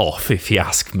off, if you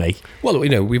ask me. Well,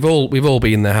 we've all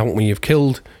been there, haven't we? You've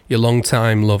killed your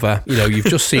long-time lover. You've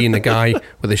just seen a guy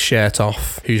with his shirt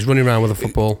off who's running around with a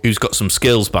football. Who's got some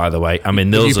skills, by the way. I mean,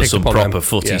 those are some proper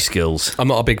footy skills. I'm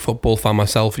not a big football fan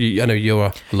myself. I know you're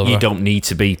a lover. You don't need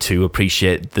to be to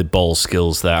appreciate the ball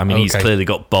skills there. I mean, he's clearly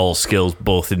got ball skills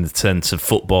both in the sense of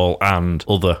football and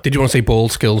other. Did you want to say ball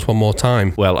skills one more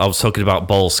time? Well, I was talking about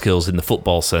ball skills in the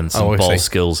football sense and ball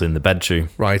skills in the bedroom.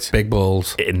 Right, big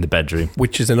balls. In the bedroom.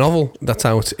 Which is a novel that's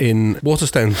out in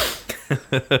Waterstone.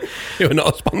 You're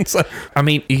not a sponsor. I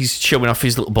mean, he's showing off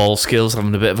his little ball skills,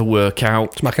 having a bit of a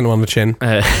workout. Smacking him on the chin.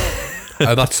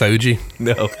 Oh, that's Soji.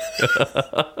 No.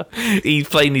 He's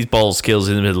playing his ball skills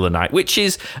in the middle of the night, which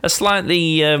is a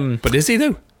slightly... But is he,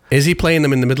 though? Is he playing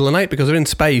them in the middle of the night? Because they're in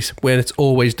space where it's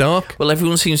always dark. Well,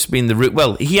 everyone seems to be in the room.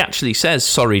 Well, he actually says,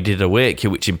 sorry, did I wake you?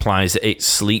 Which implies that it's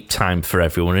sleep time for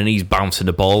everyone, and he's bouncing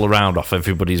a ball around off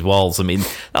everybody's walls. I mean,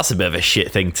 that's a bit of a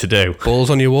shit thing to do. Balls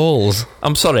on your walls.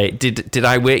 I'm sorry, did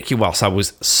I wake you whilst I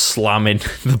was slamming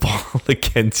the ball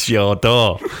against your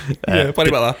door? Yeah,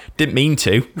 funny about that. Didn't mean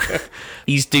to.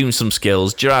 He's doing some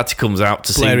skills. Girardi comes out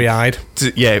to blurry-eyed.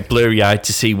 Blurry-eyed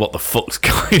to see what the fuck's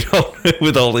going on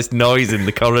with all this noise in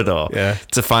the corridor. Yeah.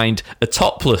 To find a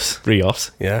topless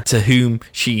Rios, to whom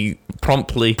she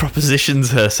promptly propositions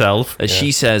herself. As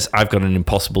she says, I've got an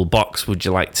impossible box. Would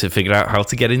you like to figure out how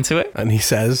to get into it? And he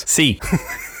says, "See."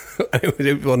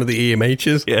 One of the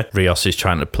EMHs. Yeah. Rios is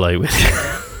trying to play with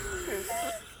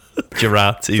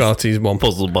Girardi's one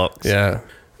puzzle box. Yeah.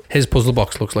 His puzzle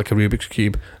box looks like a Rubik's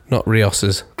Cube, not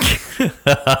Rios's.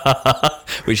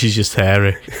 Which is just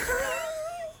hairy.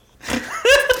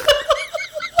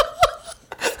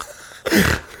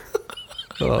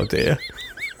 Oh dear.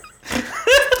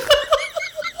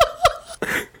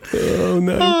 Oh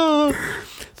no.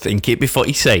 Think it before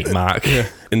you say it, Mark. Yeah.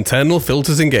 Internal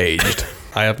filters engaged.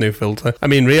 I have no filter. I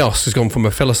mean, Rios has gone from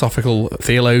a philosophical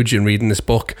theologian reading this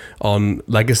book on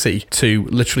legacy to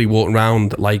literally walking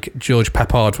around like George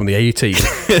Peppard from the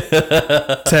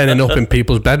 80s. Turning up in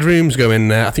people's bedrooms,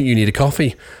 going, I think you need a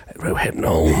coffee.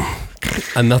 Rohypnol.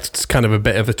 And that's kind of a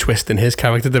bit of a twist in his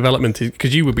character development,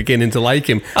 because you were beginning to like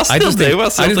him. I still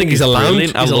think he's a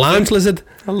lounge. He's a lounge lizard.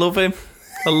 I love him.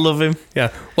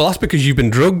 Yeah. Well, that's because you've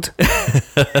been drugged.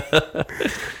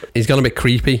 He's gone a bit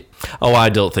creepy. Oh, I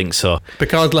don't think so.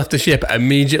 Picard left the ship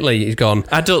immediately. He's gone.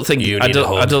 I don't think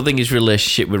his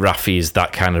relationship with Raffi is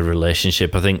that kind of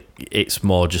relationship. I think it's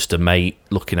more just a mate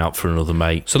looking out for another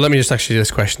mate. So let me just ask you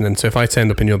this question then. So if I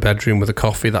turned up in your bedroom with a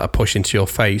coffee that I push into your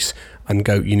face and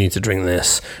go, you need to drink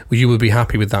this, you would be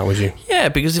happy with that, would you? Yeah,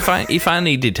 because if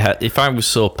I was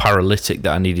so paralytic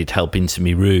that I needed help into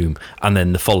my room, and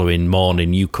then the following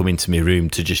morning you come into my room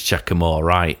to just check I'm all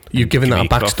right. You've given that a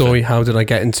backstory. How did I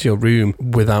get into your room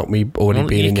without me already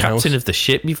being in your house? Captain of the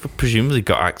ship, you've presumably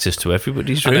got access to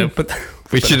everybody's room. I know, but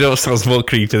which you know sounds more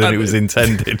creepy than it was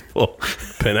intended for.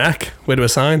 Pinnack, where do I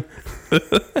sign?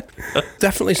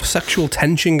 Definitely sexual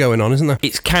tension going on, isn't there?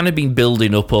 It's kind of been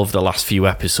building up over the last few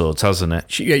episodes, hasn't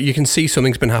it? Yeah, you can see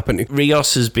something's been happening.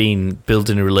 Rios has been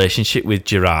building a relationship with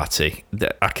Girardi.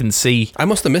 I can see. I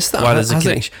must have missed that. Why there's a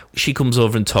connection. She comes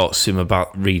over and talks to him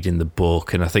about reading the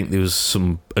book, and I think there was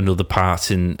another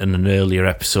part in an earlier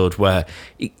episode where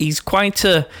he's quite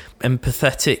a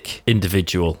empathetic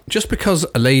individual. Just because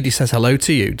a lady says hello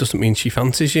to you doesn't mean she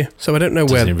fancies you. So I don't know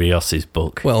where in Rios's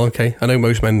book. Well, okay, I know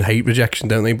most men hate rejection,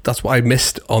 don't they? That's what I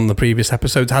missed on the previous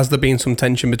episodes. Has there been some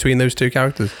tension between those two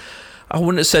characters? I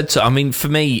wouldn't have said so. I mean, for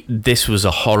me, this was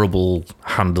a horrible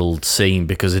handled scene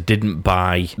because I didn't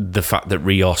buy the fact that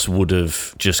Rios would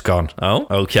have just gone, oh,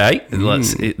 okay,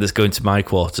 let's go into my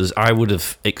quarters. I would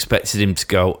have expected him to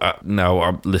go,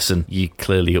 no, listen, you're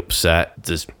clearly upset.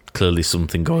 There's clearly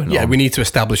something going on. Yeah, we need to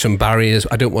establish some barriers.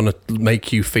 I don't want to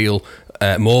make you feel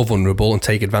more vulnerable and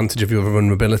take advantage of your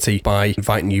vulnerability by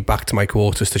inviting you back to my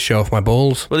quarters to show off my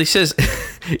balls. Well, he says,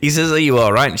 are you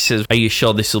all right? And she says, are you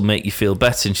sure this will make you feel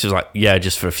better? And she's like, yeah,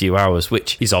 just for a few hours,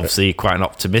 which is obviously quite an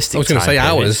optimistic. I was going to say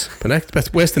hours, but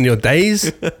worse than your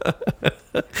days.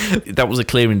 That was a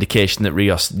clear indication that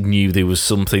Rios knew there was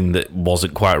something that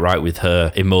wasn't quite right with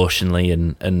her emotionally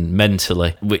and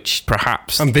mentally, which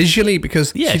perhaps... And visually,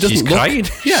 because she doesn't she's look... crying.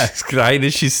 Yeah. She's crying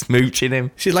as she's smooching him.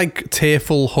 She's like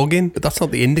tearful hugging, but that's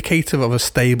not the indicator of a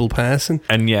stable person.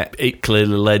 And yet it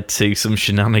clearly led to some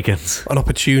shenanigans. An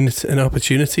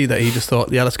opportunity that he just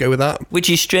thought, yeah, let's go with that. Which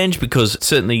is strange because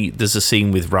certainly there's a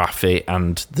scene with Raffi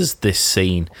and there's this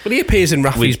scene. Well, he appears in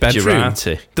Raffi's bedroom.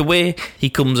 Girardi. The way he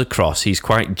comes across, he's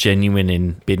quite genuine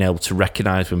in being able to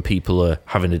recognise when people are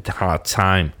having a hard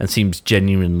time, and seems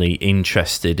genuinely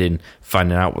interested in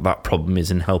finding out what that problem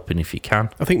is and helping if you can.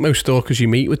 I think most stalkers you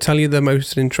meet would tell you they're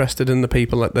most interested in the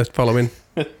people that they're following.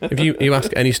 If you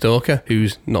ask any stalker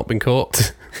who's not been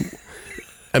caught...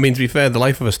 I mean, to be fair, the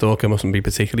life of a stalker mustn't be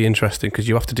particularly interesting because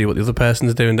you have to do what the other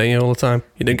person's doing, don't you, all the time?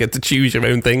 You don't get to choose your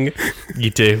own thing. You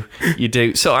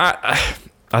do. So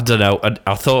I don't know.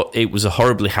 I thought it was a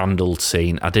horribly handled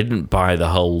scene. I didn't buy the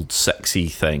whole sexy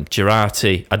thing.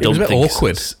 Jurati, I don't think... It was a bit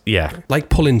awkward. Yeah. Like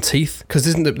pulling teeth. Because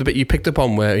isn't the bit you picked up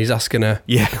on where he's asking her...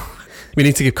 Yeah. We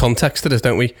need to give context to this,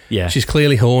 don't we? Yeah. She's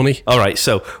clearly horny. All right,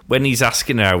 so when he's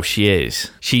asking her how she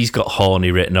is, she's got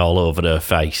horny written all over her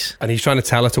face. And he's trying to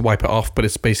tell her to wipe it off, but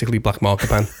it's basically black marker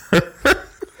pen.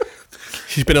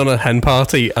 She's been on a hen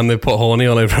party and they've put horny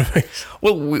all over her face.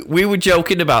 Well, we were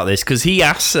joking about this because he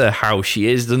asks her how she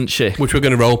is, doesn't she? Which we're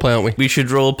going to roleplay, aren't we? We should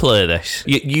roleplay this.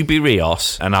 You be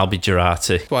Rios and I'll be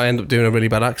Jurati. So I end up doing a really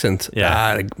bad accent.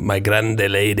 Yeah. My grande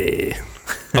lady.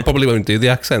 I probably won't do the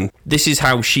accent. This is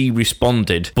how she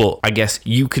responded, but I guess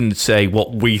you can say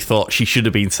what we thought she should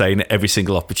have been saying at every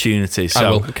single opportunity. So, I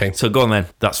will, okay. So go on then.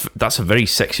 That's a very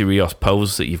sexy Rios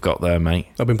pose that you've got there, mate.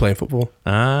 I've been playing football.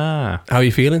 Ah. How are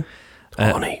you feeling?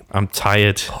 Horny. I'm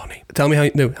tired. Horny. Tell me how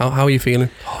are you feeling?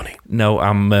 Horny. No,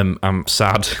 I'm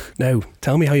sad. No,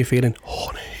 tell me how you're feeling.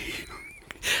 Horny.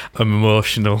 I'm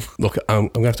emotional. Look, I'm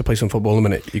going to have to play some football in a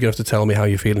minute. You're going to have to tell me how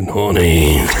you're feeling.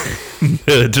 Horny.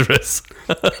 Murderous.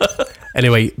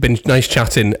 Anyway, been nice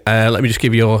chatting. Let me just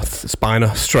give your spine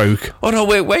a stroke. Oh no,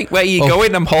 wait, where are you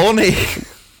going? I'm horny.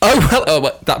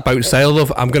 Well, that boat sailed,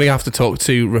 love. I'm going to have to talk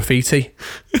to Rafiti.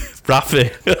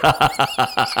 Rafi.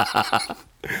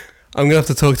 I'm going to have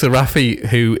to talk to Rafi,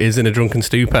 who is in a drunken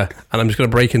stupor, and I'm just going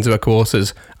to break into her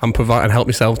quarters and help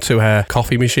myself to her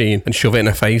coffee machine and shove it in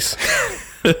her face.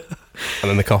 And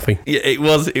then the coffee. Yeah, it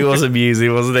was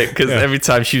amusing, wasn't it? Because every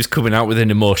time she was coming out with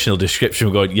an emotional description,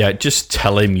 we're going, yeah, just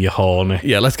tell him you're horny.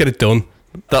 Yeah, let's get it done.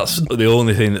 That's the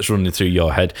only thing that's running through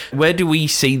your head. Where do we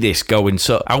see this going?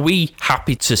 So are we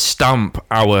happy to stamp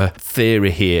our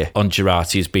theory here on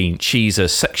Jurati as being she's a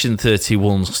Section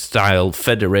 31 style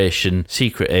Federation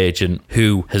secret agent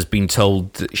who has been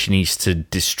told that she needs to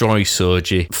destroy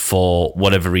Soji for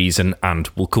whatever reason, and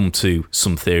we'll come to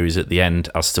some theories at the end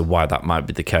as to why that might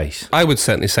be the case? I would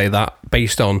certainly say that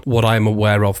based on what I'm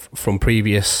aware of from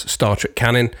previous Star Trek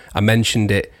canon. I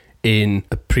mentioned it in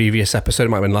a previous episode, it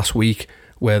might have been last week,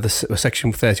 where the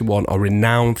Section 31 are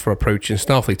renowned for approaching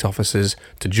Starfleet officers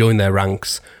to join their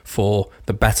ranks for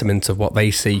the betterment of what they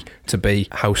see to be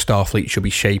how Starfleet should be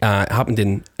shaped. It happened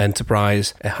in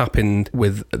Enterprise. It happened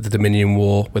with the Dominion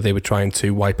War, where they were trying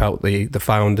to wipe out the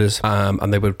founders,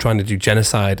 and they were trying to do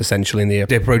genocide, essentially. And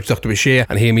they approached Dr. Bashir,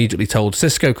 and he immediately told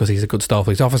Sisko, because he's a good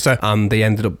Starfleet officer, and they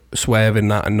ended up swerving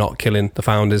that and not killing the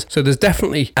founders. So there's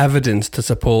definitely evidence to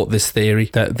support this theory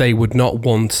that they would not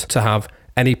want to have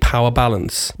any power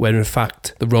balance, where in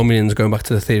fact the Romulans, going back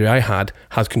to the theory I had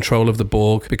control of the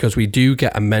Borg, because we do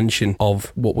get a mention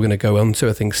of what we're going to go on to,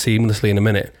 I think, seamlessly in a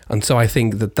minute. And so I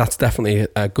think that that's definitely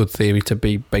a good theory to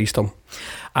be based on.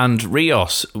 And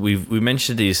Rios, we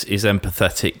mentioned his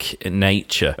empathetic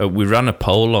nature. We ran a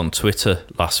poll on Twitter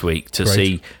last week to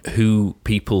see who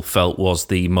people felt was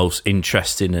the most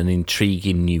interesting and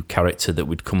intriguing new character that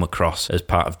we'd come across as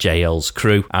part of JL's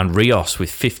crew. And Rios, with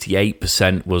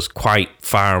 58%, was quite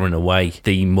far and away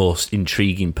the most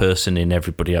intriguing person in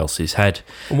everybody else's head.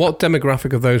 What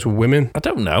demographic of those were women? I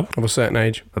don't know. Of a certain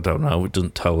age? I don't know. It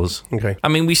doesn't tell us. Okay. I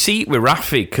mean, we see it with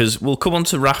Raffi, because we'll come on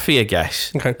to Raffi, I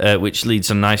guess, which leads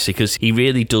on nicely, because he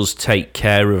really does take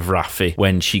care of Raffi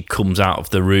when she comes out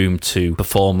of the room to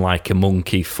perform like a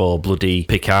monkey for bloody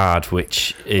Picard,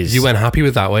 which is... You weren't happy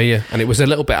with that, were you? And it was a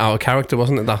little bit out of character,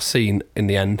 wasn't it, that scene in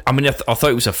the end? I mean, I thought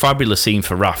it was a fabulous scene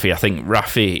for Raffi. I think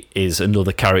Raffi is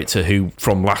another character who,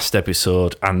 from last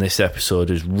episode and this episode,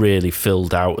 has really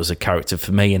filled out as a character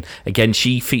for me. And again,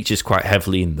 she features quite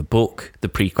heavily in the book, the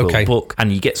prequel book,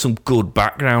 and you get some good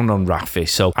background on Raffi.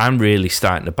 So I'm really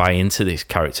starting to buy into this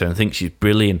character and think she's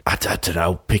brilliant. I don't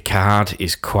know, Picard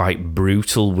is quite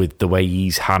brutal with the way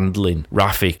he's handling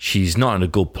Raffi. She's not in a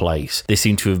good place. He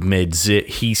seems to have made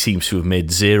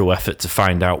zero effort to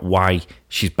find out why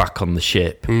she's back on the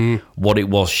ship, what it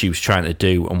was she was trying to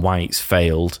do and why it's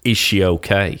failed. Is she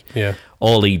okay? Yeah.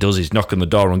 All he does is knock on the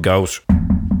door and goes,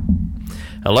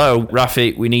 "Hello,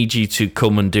 Raffi, we need you to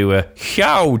come and do a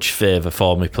huge favour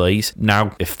for me, please.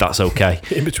 Now, if that's okay."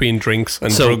 In between drinks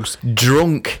and drugs.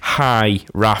 Drunk, high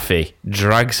Raffi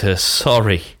drags her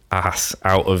sorry ass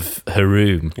out of her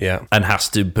room and has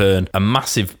to burn a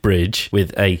massive bridge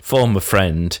with a former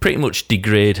friend, pretty much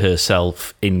degrade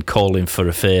herself in calling for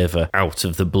a favour out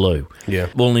of the blue. Yeah.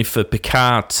 Only for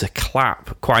Picard to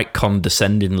clap quite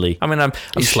condescendingly. I mean,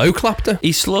 he slow clapped her.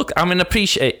 He slow. I mean, I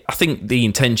think the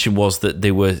intention was that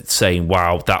they were saying,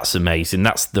 "Wow, that's amazing.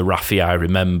 That's the Raffi I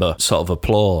remember," sort of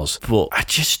applause. But I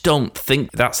just don't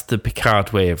think that's the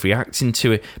Picard way of reacting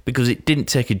to it, because it didn't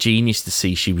take a genius to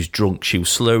see she was drunk. She was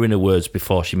slurring her words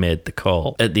before she made the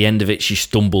call. At the end of it, she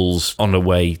stumbles on her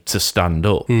way to stand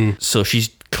up. So she's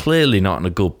clearly not in a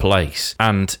good place,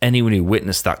 and anyone who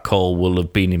witnessed that call will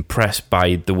have been impressed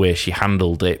by the way she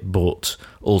handled it, but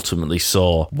ultimately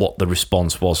saw what the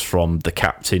response was from the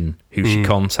captain who she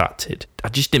contacted. I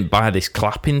just didn't buy this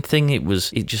clapping thing.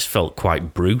 It just felt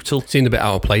quite brutal. Seemed a bit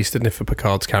out of place, didn't it, for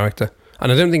Picard's character?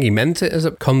 And I don't think he meant it as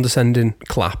a condescending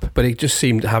clap, but it just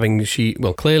seemed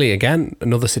clearly, again,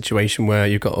 another situation where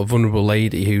you've got a vulnerable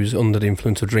lady who's under the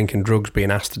influence of drink and drugs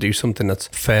being asked to do something that's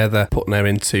further putting her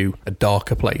into a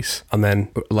darker place. And then,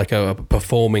 like a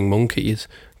performing monkey is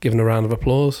given a round of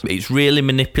applause. It's really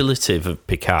manipulative of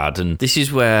Picard, and this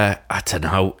is where, I don't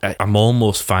know, I'm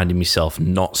almost finding myself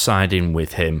not siding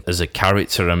with him as a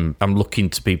character. I'm looking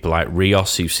to people like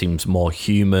Rios, who seems more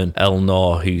human,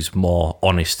 Elnor, who's more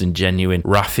honest and genuine,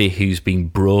 Raffi, who's been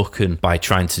broken by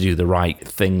trying to do the right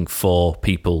thing for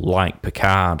people like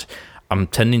Picard. I'm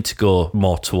tending to go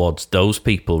more towards those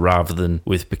people rather than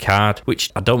with Picard, which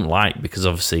I don't like, because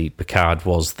obviously Picard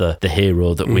was the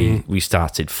hero that we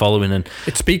started following. And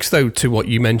it speaks, though, to what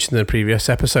you mentioned in the previous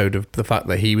episode of the fact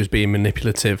that he was being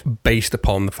manipulative based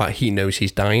upon the fact he knows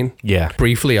he's dying. Yeah.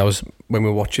 Briefly, when we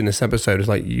were watching this episode, it's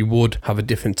like you would have a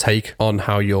different take on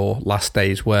how your last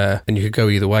days were, and you could go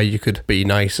either way. You could be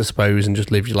nice, I suppose, and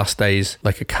just live your last days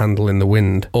like a candle in the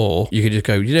wind, or you could just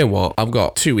go, you know what, I've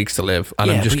got 2 weeks to live,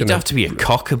 and I'm just going to... You don't have to be a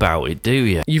cock about it, do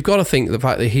you? You've got to think the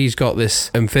fact that he's got this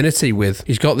infinity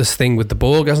he's got this thing with the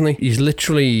Borg, hasn't he? He's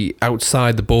literally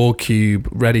outside the Borg cube,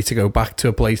 ready to go back to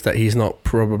a place that he's not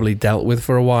probably dealt with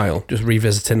for a while, just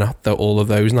revisiting all of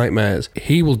those nightmares.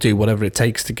 He will do whatever it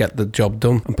takes to get the job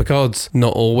done, and Picard's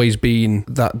not always been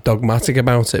that dogmatic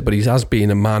about it, but he has been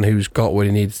a man who's got where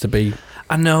he needs to be.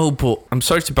 I know, but I'm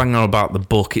sorry to bang on about the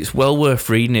book. It's well worth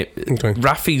reading it. Okay.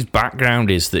 Raffi's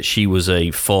background is that she was a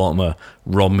former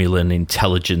Romulan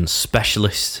intelligence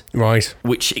specialist. Right.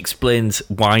 Which explains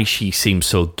why she seems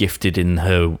so gifted in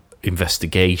her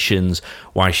investigations,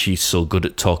 why she's so good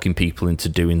at talking people into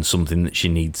doing something that she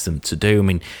needs them to do. I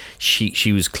mean,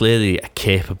 she was clearly a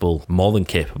more than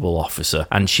capable officer,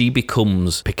 and she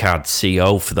becomes Picard's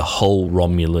CO for the whole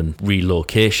Romulan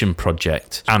relocation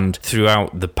project. And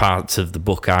throughout the parts of the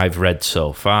book I've read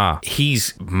so far,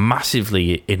 he's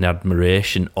massively in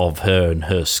admiration of her and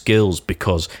her skills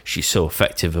because she's so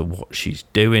effective at what she's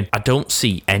doing. I don't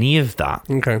see any of that.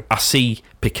 Okay. I see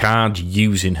Picard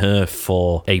using her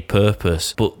for a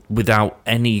purpose, but without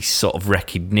any sort of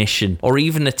recognition or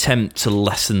even attempt to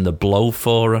lessen the blow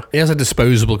for her. He has a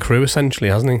disposable crew, essentially,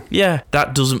 hasn't he? Yeah,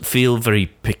 that doesn't feel very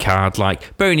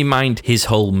Picard-like. Bearing in mind, his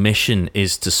whole mission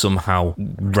is to somehow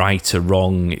right a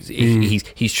wrong.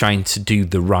 He's trying to do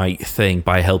the right thing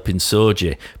by helping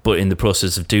Soji, but in the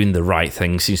process of doing the right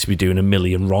thing, seems to be doing a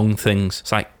million wrong things.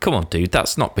 It's like, come on, dude,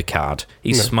 that's not Picard.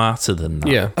 He's smarter than that.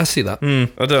 Yeah, I see that.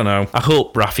 I don't know. I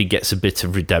hope Raffi gets a bit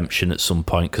of redemption at some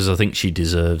point, because I think she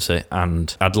deserves it,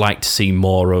 and I'd like to see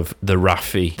more of the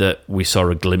Raffi that we saw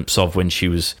a glimpse of when she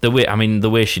was the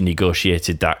way she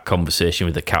negotiated that conversation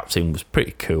with the captain was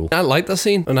pretty cool. I like that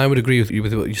scene, and I would agree with you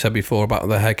with what you said before about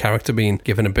her character being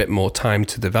given a bit more time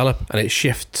to develop, and it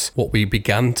shifts what we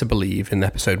began to believe in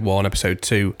episode 1, episode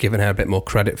 2, giving her a bit more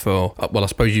credit for, well, I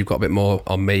suppose you've got a bit more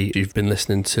on me. You've been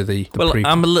listening to the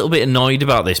I'm a little bit annoyed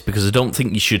about this, because I don't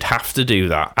think you should have to do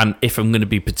that, and if I'm going to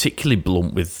be particularly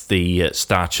blunt with the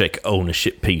Star Trek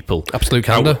ownership people, absolute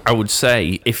candor, I would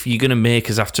say, if you're going to make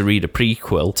us have to read a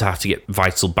prequel to have to get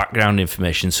vital background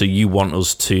information, so you want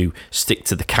us to stick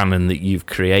to the canon that you've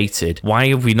created, why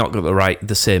have we not got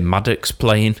the same Maddox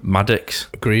playing Maddox?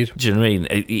 Agreed. Do you know what I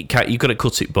mean? You've got to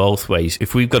cut it both ways.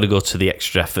 If we've got to go to the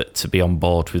extra effort to be on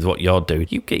board with what you're doing,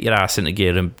 you get your ass into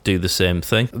gear and do the same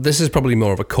thing. This is probably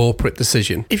more of a corporate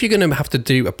decision. If you're going to have to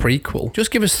do a prequel, just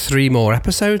give us 3 more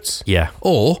episodes. Yeah.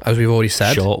 Or, as we've already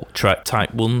said, short trek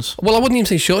type ones. Well, I wouldn't even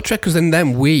say short trek, because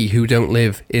then we who don't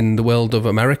live in the world of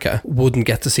America wouldn't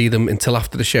get to see them until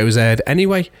after the show's aired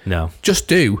anyway. No. Just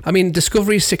do. I mean,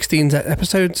 Discovery's 16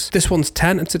 episodes. This one's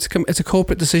 10. It's a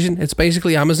corporate decision. It's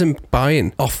basically Amazon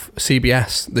buying off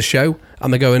CBS the show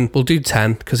and they're going, we'll do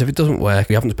 10, because if it doesn't work,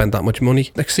 we haven't spent that much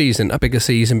money. Next season, a bigger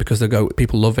season, because they go,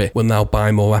 people love it, we'll now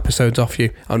buy more episodes off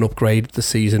you and upgrade the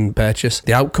season purchase.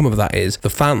 The outcome of that is the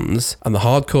fans and the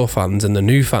hardcore fans and the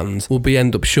new fans will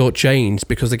end up shortchanged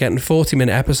because they're getting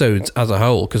 40-minute episodes as a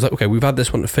whole. Because, okay, we've had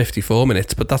this one to 54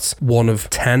 minutes, but that's one of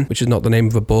 10, which is not the name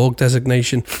of a Borg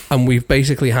designation. And we've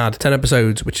basically had 10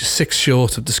 episodes, which is 6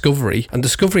 short of Discovery. And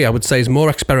Discovery, I would say, is more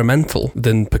experimental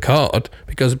than Picard,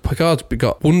 because Picard's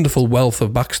got wonderful wealth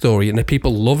of backstory and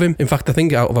people love him. In fact, I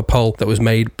think out of a poll that was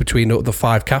made between the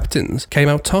 5 captains, came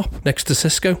out top next to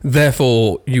Sisko.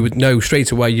 Therefore, you would know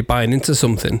straight away you're buying into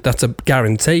something that's a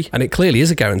guarantee. And it clearly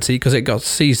is a guarantee because it got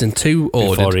season 2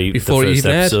 ordered before it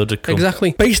even aired.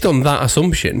 Exactly. Based on that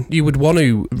assumption, you would want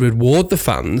to reward the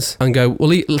fans and go,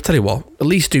 well, I'll tell you what, at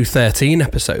least do 13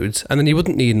 episodes, and then you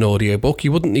wouldn't need an audiobook,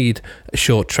 you wouldn't need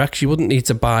short tracks, you wouldn't need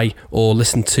to buy or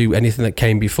listen to anything that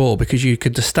came before, because you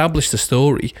could establish the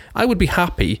story. I would be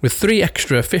happy with 3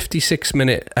 extra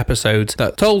 56-minute episodes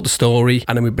that told the story,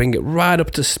 and then we bring it right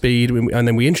up to speed, and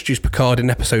then we introduce Picard in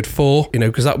episode 4,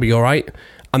 because that would be all right.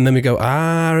 And then we go,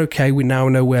 okay, we now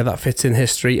know where that fits in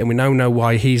history, and we now know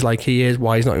why he's like he is,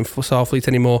 why he's not in Starfleet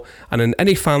anymore. And then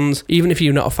any fans, even if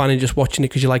you're not a fan and just watching it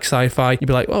because you like sci-fi, you'd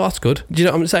be like, oh, that's good. Do you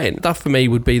know what I'm saying? That for me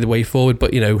would be the way forward.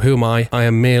 But, who am I? I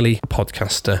am merely a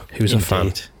podcaster who's a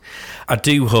fan. I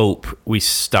do hope we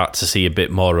start to see a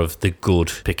bit more of the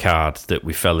good Picard that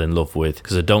we fell in love with,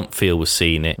 because I don't feel we're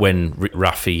seeing it when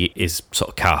Raffi is sort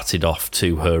of carted off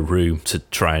to her room to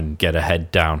try and get her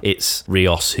head down. It's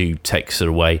Rios who takes her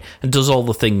away and does all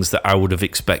the things that I would have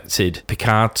expected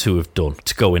Picard to have done,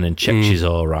 to go in and check she's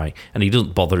all right. And he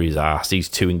doesn't bother his ass. He's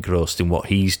too engrossed in what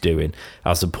he's doing,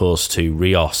 as opposed to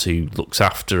Rios, who looks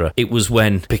after her. It was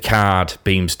when Picard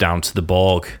beams down to the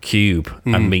Borg cube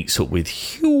and meets up with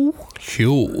Hugh.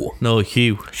 Hugh. No,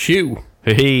 Hugh. Hugh.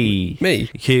 He. Me.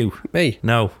 Hugh. Me.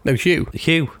 No. No, Hugh.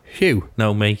 Hugh. Hugh.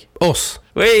 No, me. Us.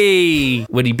 Whee!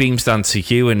 When he beams down to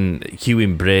Hugh and Hugh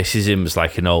embraces him as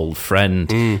like an old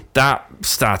friend, that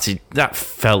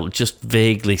felt just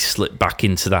vaguely slipped back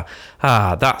into that.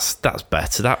 That's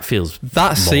better. That feels that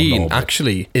more scene normal.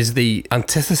 Actually is the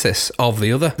antithesis of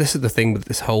the other. This is the thing with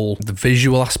this whole the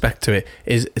visual aspect to it,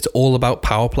 is it's all about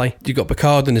power play. You've got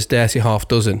Picard and his dirty half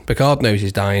dozen. Picard knows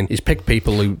he's dying. He's picked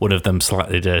people who, one of them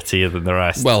slightly dirtier than the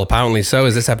rest. Well, apparently so,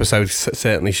 as this episode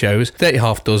certainly shows. Dirty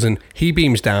half dozen. He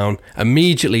beams down.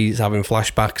 Immediately he's having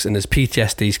flashbacks and his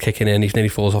PTSD's kicking in. He nearly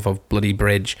falls off a bloody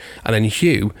bridge. And then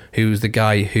Hugh, who's the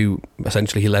guy who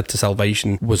essentially he led to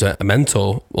salvation, was a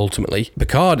mentor ultimately.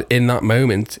 Picard in that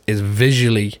moment is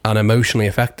visually and emotionally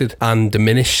affected and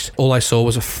diminished. All I saw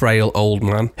was a frail old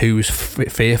man who's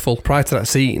fearful. Prior to that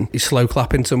scene, he's slow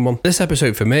clapping someone. This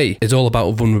episode for me is all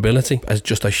about vulnerability as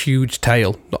just a huge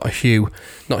tale, not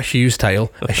Hugh's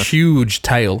tale, a huge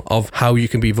tale of how you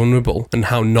can be vulnerable and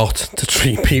how not to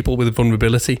treat people with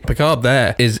vulnerability. Picard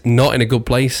there is not in a good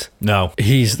place. No.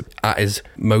 He's at his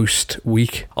most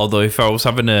weak. Although if I was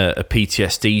having a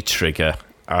PTSD trigger,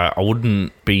 I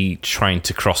wouldn't be trying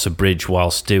to cross a bridge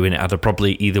whilst doing it. I'd have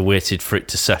probably either waited for it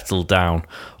to settle down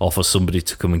or for somebody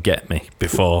to come and get me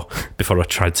before I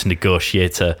tried to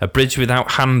negotiate a bridge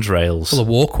without handrails. Well, a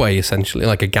walkway, essentially,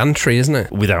 like a gantry, isn't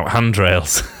it? Without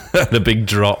handrails. And a big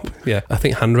drop. Yeah, I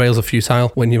think handrails are futile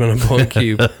when you're on a Borg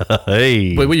cube.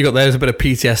 Hey. But what you got there is a bit of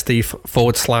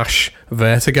PTSD /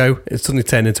 vertigo. It suddenly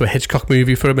turned into a Hitchcock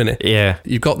movie for a minute. Yeah.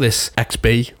 You've got this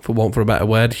XB, for want for a better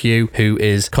word, Hugh, who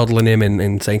is coddling him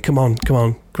and saying, come on,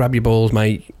 grab your balls,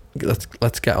 mate.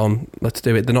 Let's get on. Let's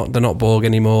do it. They're not Borg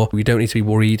anymore. We don't need to be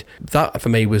worried. That for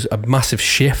me was a massive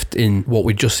shift in what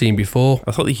we'd just seen before.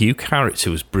 I thought the Hugh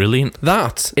character was brilliant.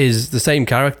 That is the same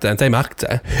character and same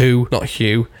actor who, not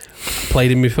Hugh,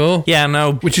 played him before. Yeah,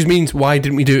 no. Which means why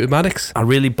didn't we do it with Maddox? I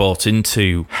really bought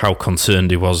into how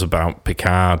concerned he was about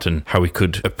Picard and how he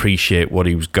could appreciate what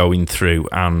he was going through,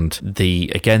 and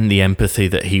the empathy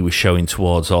that he was showing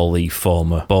towards all the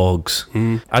former Borgs.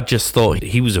 I just thought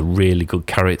he was a really good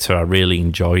character. I really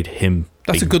enjoyed him.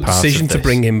 That's a good decision to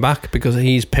bring him back because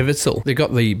he's pivotal. They've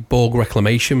got the Borg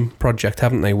Reclamation project,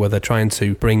 haven't they, where they're trying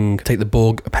to take the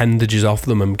Borg appendages off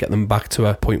them and get them back to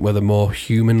a point where they're more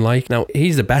human-like. Now,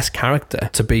 he's the best character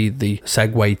to be the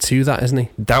segue to that, isn't he?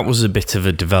 That was a bit of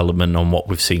a development on what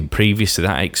we've seen previously.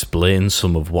 That explains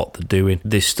some of what they're doing.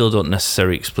 They still don't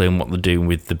necessarily explain what they're doing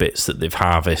with the bits that they've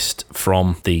harvested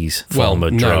from these former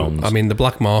drones. I mean, the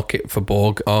black market for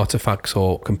Borg artifacts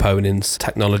or components,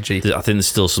 technology. I think there's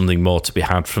still something more to to be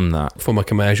had from that. From a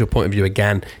commercial point of view,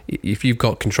 again, if you've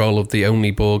got control of the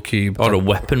only Borg cube Or a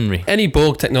weaponry. any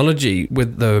Borg technology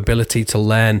with the ability to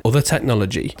learn other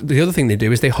technology, the other thing they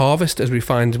do is they harvest, as we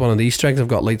find one of the Easter eggs I've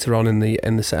got later on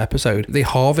in this episode, they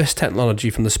harvest technology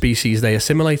from the species they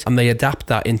assimilate and they adapt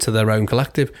that into their own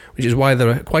collective, which is why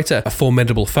they're quite a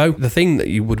formidable foe. The thing that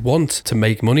you would want to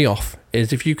make money off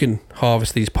is if you can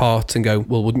harvest these parts and go,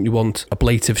 well, wouldn't you want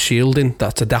ablative shielding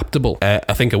that's adaptable?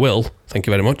 I think I will. Thank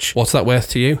you very much. What's that worth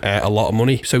to you? A lot of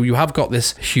money. So you have got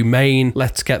this humane,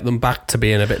 let's get them back to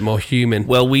being a bit more human.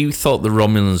 Well, we thought the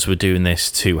Romulans were doing this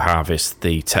to harvest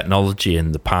the technology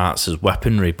and the parts as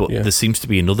weaponry, but there seems to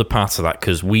be another part of that,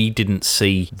 because we didn't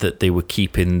see that they were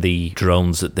keeping the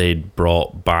drones that they'd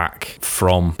brought back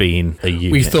from being a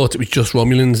unit. We thought it was just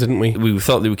Romulans, didn't we? We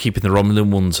thought they were keeping the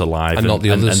Romulan ones alive And not the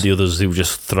others. and the others they were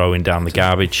just throwing down the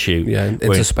garbage chute. Yeah,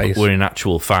 into space. Where in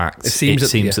actual fact, it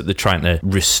seems that they're trying to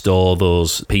restore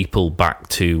those people back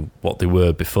to what they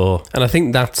were before. And I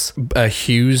think that's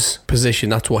Hugh's position.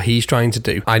 That's what he's trying to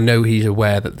do. I know he's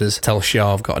aware that there's Tel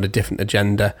Shar have got a different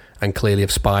agenda and clearly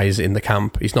have spies in the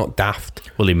camp. He's not daft.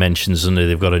 Well, he mentions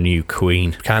they've got a new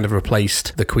queen. Kind of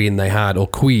replaced the queen they had, or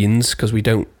queens, because we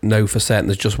don't know for certain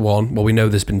there's just one. Well, we know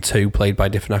there's been two played by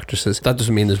different actresses. That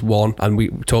doesn't mean there's one. And we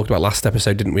talked about last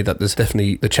episode, didn't we, that there's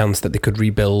definitely the chance that they could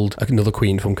rebuild another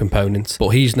queen from components. But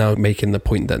he's now making the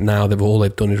point that now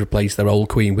they've done is replace their old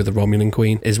queen with the Romulan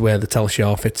queen, is where the Tel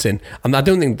Shar fits in. And I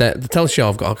don't think that the Tel Shar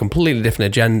have got a completely different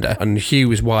agenda, and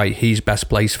Hugh is why he's best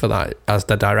placed for that as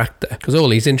the director, because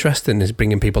all he's interested in is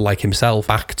bringing people like himself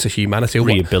back to humanity.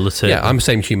 Rehabilitate. Yeah, I'm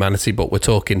saying humanity, but we're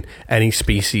talking any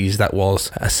species that was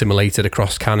assimilated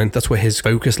across canon. That's where his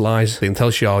focus lies. The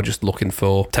Tel Shar are just looking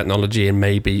for technology and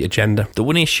maybe agenda. The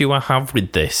one issue I have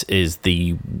with this is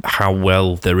how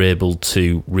well they're able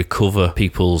to recover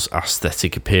people's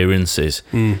aesthetic appearances.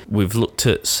 We've looked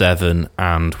at Seven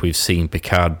and we've seen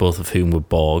Picard, both of whom were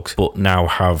Borgs, but now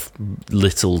have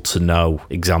little to no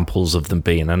examples of them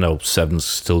being. I know Seven's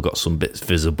still got some bits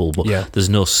visible, but there's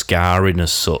no scarring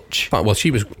as such. Well,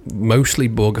 she was mostly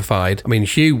Borgified. I mean,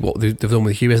 Hugh, what they've done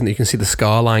with Hugh, isn't it? You can see the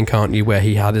scar line, can't you, where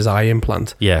he had his eye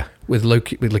implant? Yeah. With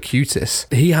Locutus,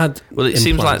 he had. Well, it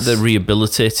seems like they're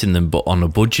rehabilitating them, but on a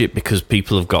budget, because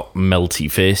people have got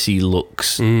melty, facey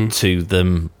looks to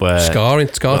them, where scar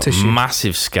tissue,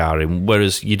 massive scarring.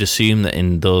 Whereas you'd assume that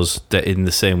in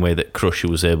the same way that Crusher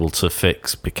was able to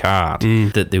fix Picard,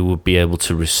 that they would be able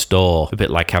to restore, a bit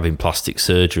like having plastic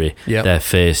surgery, their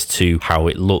face to how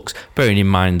it looks. Bearing in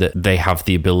mind that they have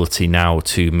the ability now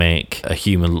to make a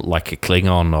human look like a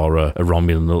Klingon or a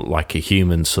Romulan look like a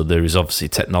human. So there is obviously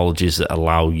technology that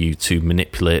allow you to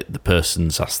manipulate the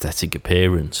person's aesthetic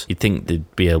appearance. You'd think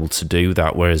they'd be able to do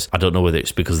that, whereas I don't know whether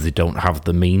it's because they don't have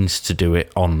the means to do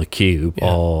it on the cube,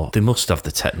 or they must have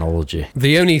the technology.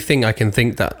 The only thing I can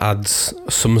think that adds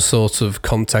some sort of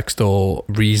context or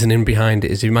reasoning behind it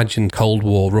is, imagine Cold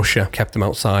War Russia kept them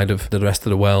outside of the rest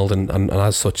of the world and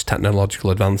has such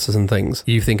technological advances and things.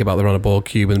 You think about they're on a Borg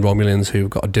cube and Romulans who've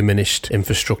got a diminished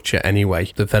infrastructure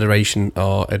anyway. The Federation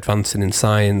are advancing in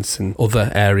science and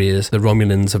other areas. The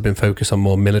Romulans have been focused on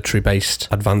more military-based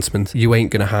advancement. You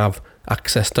ain't going to have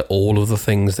access to all of the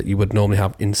things that you would normally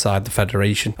have inside the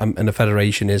Federation. And the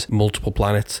Federation is multiple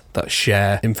planets that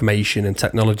share information and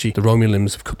technology. The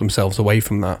Romulans have cut themselves away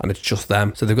from that, and it's just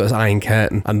them. So they've got this iron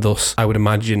curtain, and thus, I would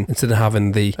imagine, instead of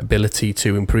having the ability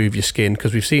to improve your skin,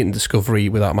 because we've seen in Discovery,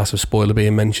 without a massive spoiler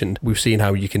being mentioned, we've seen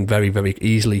how you can very, very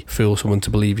easily fool someone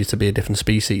to believe you to be a different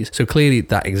species. So clearly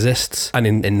that exists, and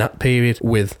in that period,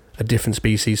 with a different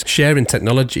species sharing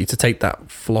technology, to take that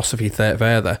philosophy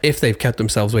further, if they've kept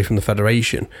themselves away from the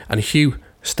Federation, and Hugh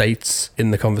states in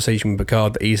the conversation with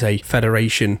Picard that he's a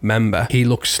Federation member, he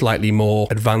looks slightly more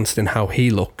advanced in how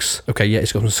he looks. Okay, yeah,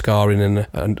 he's got some scarring and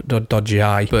a dodgy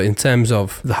eye, but in terms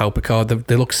of how Picard,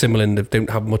 they look similar and they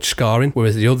don't have much scarring,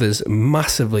 whereas the others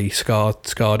massively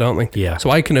scarred, aren't they? Yeah.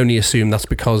 So I can only assume that's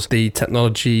because the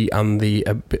technology and the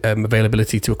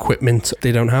availability to equipment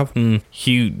they don't have.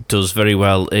 Hugh does very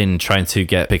well in trying to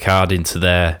get Picard into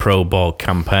their pro-Borg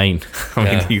campaign.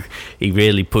 I mean, he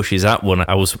really pushes that one.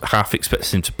 I was half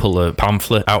expecting him to pull a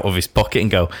pamphlet out of his pocket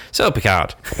and go, "So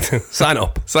Picard, sign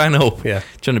up. Yeah. Do you want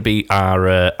to be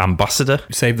our ambassador?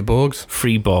 Save the Borgs.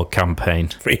 Free Borg campaign.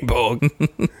 Free Borg.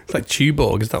 It's like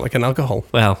Tuborg. Is that like an alcohol?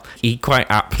 Well, he quite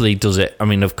aptly does it. I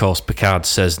mean, of course, Picard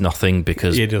says nothing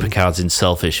because Picard's in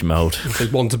selfish mode. They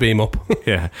want to beam up.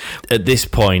 Yeah. At this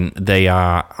point, they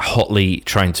are hotly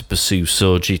trying to pursue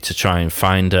Soji to try and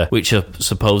find her, which I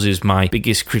suppose is my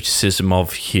biggest criticism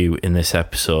of Hugh in this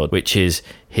episode, which is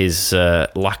his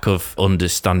lack of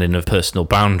understanding of personal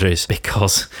boundaries,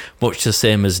 because much the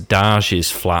same as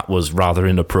Daj's flat was rather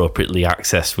inappropriately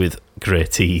accessed with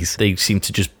great ease, they seem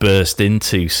to just burst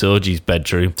into Soji's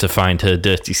bedroom to find her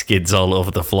dirty skids all over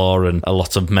the floor and a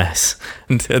lot of mess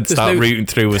and start rooting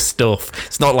through her stuff.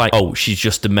 It's not like, oh, she's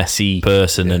just a messy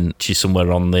person and she's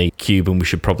somewhere on the cube and we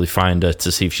should probably find her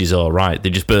to see if she's all right. They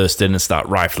just burst in and start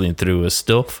rifling through her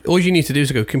stuff. All you need to do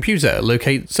is go, computer,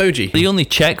 locate Soji. They only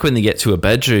check when they get to a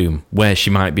bedroom where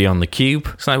she might be on the cube.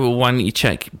 It's like, well, why don't you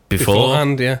check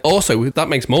beforehand? Yeah. Also, that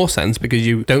makes more sense because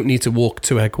you don't need to walk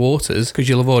to her quarters because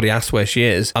you'll have already asked where she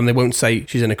is and they won't say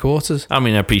she's in her quarters. I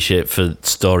mean, I appreciate for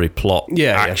story plot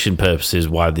action purposes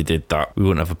why they did that. We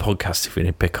wouldn't have a podcast if we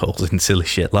didn't pick holes in silly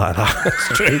shit like that. That's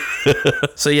true.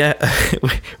 So yeah,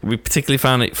 we particularly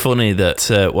found it funny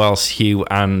that whilst Hugh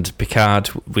and Picard,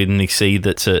 when they see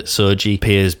that Soji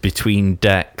appears between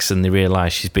decks and they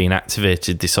realise she's being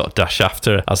activated, they sort of dash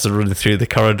after her as they're running through the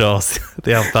corridors.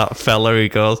 They have that fella who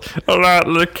goes, "All right,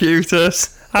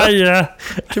 Locutus. Hiya.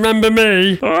 Do you remember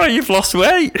me? Oh, you've lost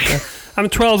weight." I'm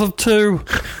 12 of 2.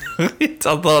 I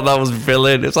thought that was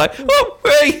brilliant. It's like, oh,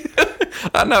 hey,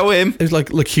 I know him. It was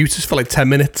like Locutus for like 10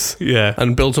 minutes. Yeah.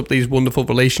 And built up these wonderful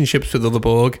relationships with other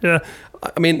Borg. Yeah.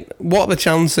 I mean, what are the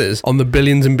chances on the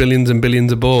billions and billions and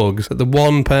billions of Borgs that the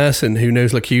one person who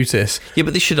knows Locutus... Yeah,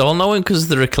 but they should all know him because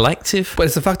they're a collective. But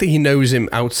it's the fact that he knows him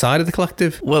outside of the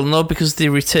collective. Well, no, because they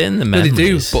retain the memories. No, they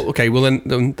do. But okay, well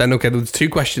then okay, there's two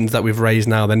questions that we've raised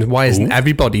now. Then why isn't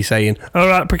everybody saying... All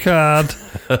right, Picard.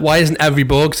 Why isn't every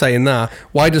Borg saying that?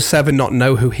 Why does Seven not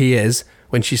know who he is?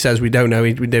 When she says we've never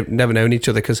known each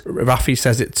other, because Raffi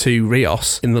says it to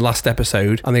Rios in the last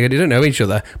episode, and they go, they don't know each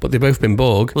other, but they've both been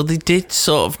Borg. Well, they did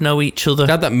sort of know each other.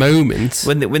 They had that moment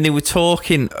when they were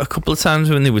talking a couple of times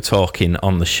when they were talking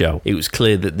on the show. It was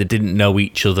clear that they didn't know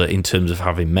each other in terms of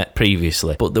having met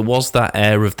previously, but there was that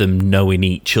air of them knowing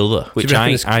each other, which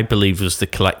I believe was the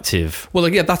collective. Well,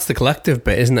 yeah, that's the collective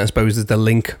bit, isn't it? I suppose there's the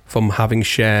link from having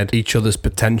shared each other's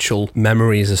potential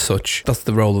memories as such. That's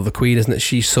the role of the Queen, isn't it?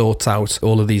 She sorts out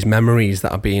all of these memories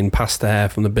that are being passed to her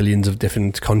from the billions of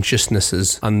different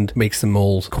consciousnesses and makes them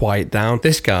all quiet down.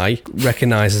 This guy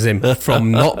recognises him from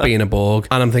not being a Borg,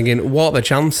 and I'm thinking, what are the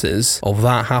chances of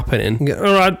that happening?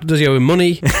 All right, does he owe him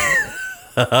money?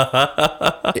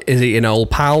 Is he an old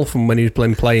pal from when he was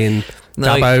playing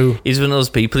Dabo? He's one of those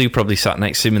people who probably sat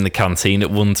next to him in the canteen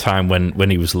at one time when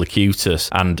he was Locutus,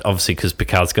 and obviously because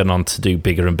Picard's gone on to do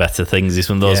bigger and better things, he's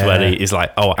one of those where he's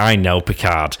like, oh, I know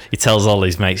Picard. He tells all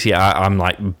his mates, I'm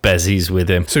like Bezzies with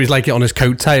him. So he's like on his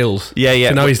coattails. Yeah.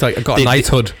 So now he's like, I've got a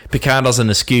knighthood. Picard hasn't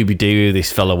a Scooby-Doo who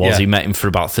this fella was. He met him for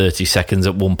about 30 seconds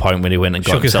at one point when he went and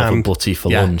got himself a butty for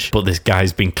lunch. But this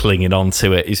guy's been clinging on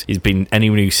to it. He's been,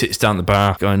 anyone who sits down at the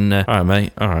bar going, all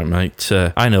right, mate.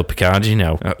 I know Picard, you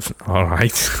know. All right.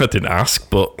 I didn't ask,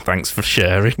 but thanks for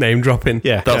sharing. Name dropping.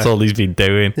 Yeah, that's all he's been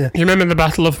doing. Yeah. You remember the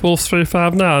Battle of Wolf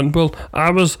 359? Well,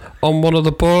 I was on one of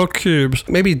the Borg cubes.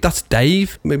 Maybe that's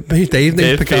Dave. Maybe Dave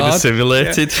named Picard. Been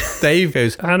assimilated. Yeah. Dave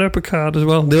goes, I know Picard as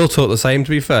well. They all talk the same, to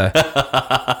be fair.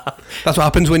 That's what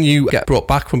happens when you get brought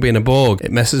back from being a Borg.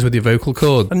 It messes with your vocal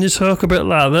cord. And you talk a bit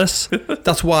like this.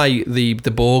 That's why the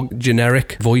Borg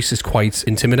generic voice is quite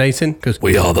intimidating, because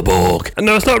we are the Borg.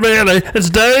 No, it's not really. It's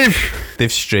Dave.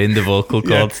 They've strained the vocal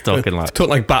cords talking like... Talk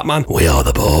like Batman. We are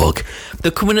the Borg.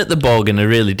 They're coming at the Borg in a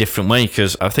really different way,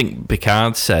 because I think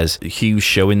Picard says Hugh's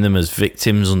showing them as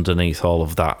victims underneath all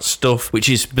of that stuff, which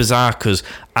is bizarre, because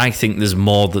I think there's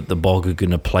more that the Borg are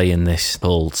going to play in this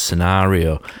whole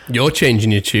scenario. You're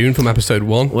changing your tune from episode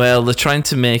 1. Well, they're trying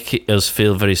to make us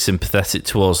feel very sympathetic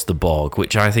towards the Borg,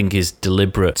 which I think is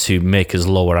deliberate to make us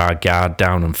lower our guard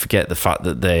down and forget the fact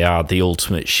that they are the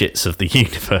ultimate shits of the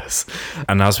universe.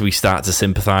 And as we start to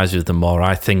sympathise with them more,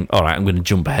 I think, all right, I'm going to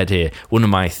jump ahead here. One of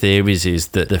my theories is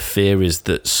that the fear is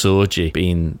that Soji,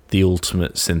 being the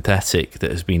ultimate synthetic that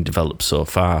has been developed so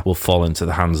far, will fall into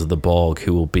the hands of the Borg,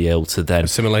 who will be able to then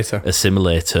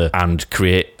assimilate her and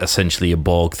create essentially a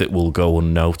Borg that will go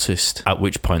unnoticed, at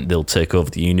which point they'll take over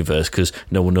the universe, because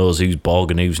no one knows who's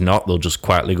Borg and who's not. They'll just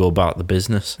quietly go about the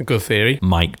business. A good theory.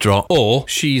 Mic drop. Or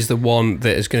she's the one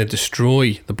that is going to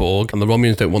destroy the Borg, and the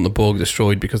Romulans don't want the Borg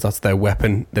destroyed because that's their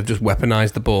weapon. They've just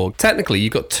weaponized the Borg. Technically,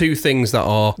 you've got two things that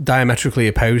are diametrically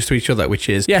opposed to each other, which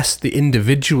is, yes, the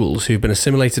individuals who've been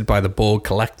assimilated by the Borg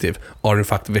collective are in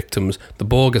fact victims. The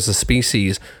Borg as a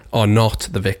species are not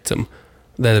the victim.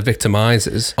 They're the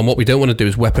victimizers, and what we don't want to do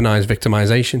is weaponize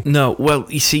victimization. No, well,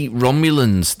 you see,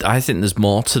 Romulans, I think there's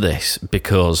more to this,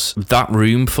 because that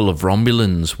room full of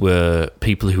Romulans were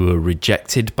people who were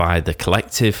rejected by the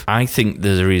collective. I think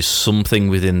there is something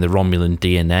within the Romulan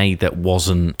DNA that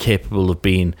wasn't capable of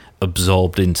being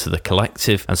absorbed into the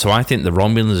collective. And so I think the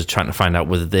Romulans are trying to find out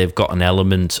whether they've got an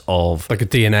element of like a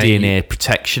DNA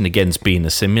protection against being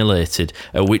assimilated,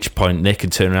 at which point they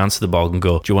could turn around to the Borg and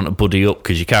go, do you want to buddy up,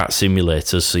 because you can't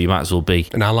assimilate us, so you might as well be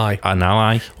an ally.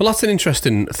 Well, that's an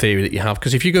interesting theory that you have,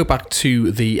 because if you go back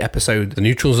to the episode The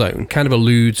Neutral Zone, kind of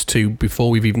alludes to, before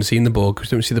we've even seen the Borg,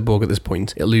 because we don't see the Borg at this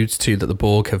point, it alludes to that the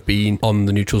Borg have been on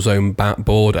the Neutral Zone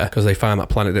border because they found that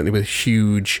planet, don't they, with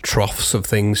huge troughs of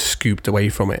things scooped away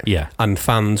from it. Yeah. And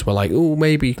fans were like, oh,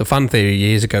 maybe. The fan theory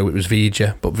years ago, it was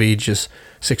V'Ger, but V'Ger's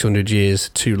 600 years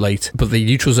too late. But the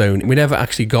Neutral Zone, we never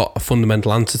actually got a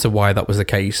fundamental answer to why that was the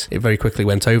case. It very quickly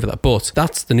went over that. But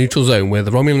that's the Neutral Zone where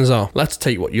the Romulans are. Let's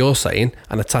take what you're saying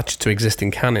and attach it to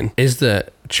existing canon. Is there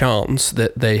chance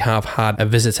that they have had a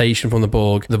visitation from the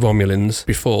Borg, the Romulans,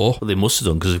 before? Well, they must have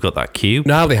done, because they've got that cube.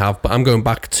 Now they have, but I'm going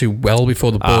back to well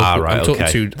before the Borg. I'm talking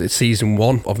to the season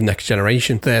 1 of Next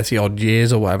Generation, 30 odd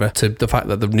years or whatever, to the fact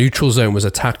that the Neutral Zone was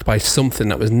attacked by something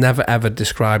that was never ever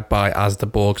described by as the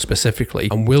Borg specifically.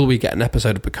 And will we get an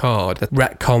episode of Picard that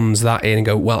retcons that in and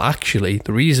go, well, actually,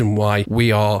 the reason why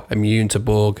we are immune to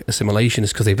Borg assimilation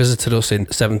is because they visited us in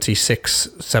 76,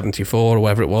 74 or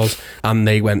whatever it was, and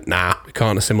they went, nah, we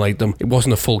can't assimilate them. It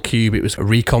wasn't a full cube, it was a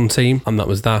recon team, and that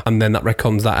was that. And then that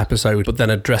retcons that episode, but then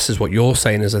addresses what you're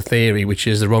saying as a theory, which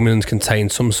is the Romulans contain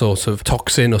some sort of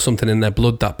toxin or something in their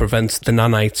blood that prevents the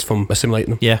nanites from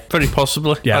assimilating them. Yeah, very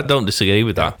possibly. Yeah. I don't disagree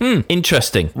with that.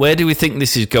 Interesting. Where do we think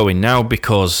this is going now?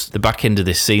 Because the back end of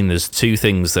this scene, there's two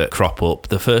things that crop up.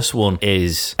 The first one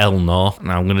is Elnor.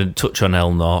 Now I'm going to touch on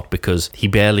Elnor because he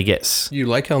barely gets... You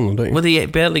like Elnor, don't you? Well, he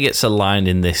barely gets a line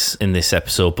in this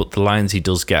episode, but the lines he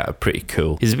does get are pretty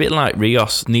cool. He's a bit like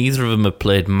Rios. Neither of them have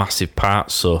played massive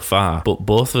parts so far, but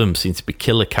both of them seem to be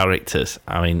killer characters.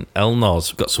 I mean,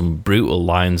 Elnor's got some brutal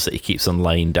lines that he keeps on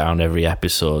laying down every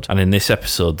episode, and in this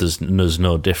episode there's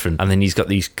no different. And then he's got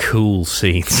these cool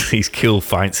scenes, these cool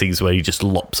fight scenes where he just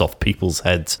lops off people's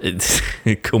heads. It's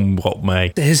come what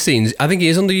may. His scenes, I think he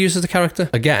is underused as a character.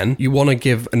 Again, you want to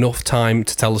give enough time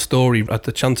to tell the story. At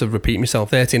the chance of repeating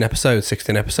myself, 13 episodes,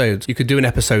 16 episodes, you could do an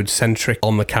episode centric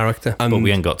on the character. But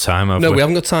we ain't got time, have we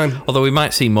haven't got time. Although we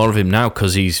might see more of him now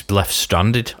because he's left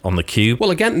stranded on the cube. Well,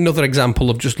 again, another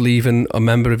example of just leaving a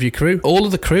member of your crew. All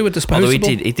of the crew are disposable. Although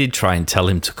he did try and tell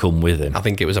him to come with him. I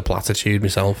think it was a platitude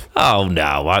myself. Oh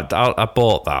no, I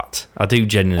bought that. I do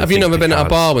genuinely. Have you never been at a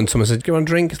bar when someone said, "Do you want a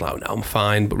drink?" It's like, "Oh, no, I'm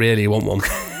fine," but really, you want one.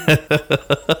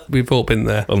 We've all been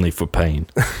there. Only for pain.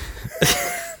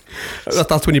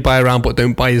 That's when you buy around, but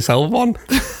don't buy yourself one.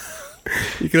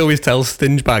 You can always tell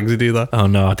stinge bags who do that. Oh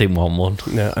no, I didn't want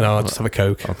one. No, I'll just have a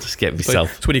Coke. I'll just get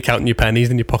myself. It's when you're counting your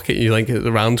pennies in your pocket, you like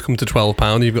the rounds come to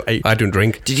 £12, you've got 8. I don't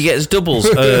drink. Did you get us doubles?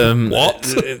 What?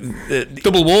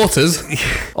 Double waters?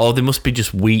 Oh, they must be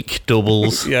just weak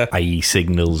doubles. Yeah. i.e.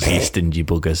 signals, you stingy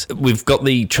buggers. We've got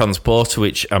the transporter,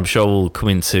 which I'm sure will come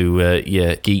into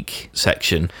your geek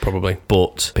section. Probably.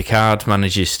 But Picard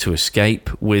manages to escape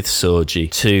with Soji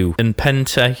to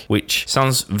N'Pente, which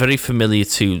sounds very familiar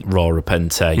to Rora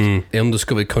Penthe. The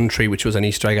Undiscovered Country, which was an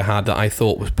Easter egg I had that I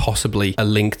thought was possibly a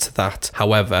link to that.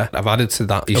 However, I've added to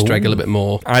that Easter egg a little bit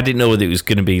more. I didn't know whether it was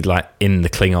going to be like in the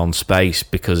Klingon space,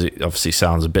 because it obviously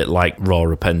sounds a bit like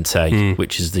Rora Penthe,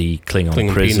 which is the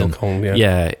Klingon prison.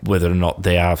 Yeah, whether or not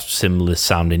they have similar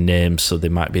sounding names, so they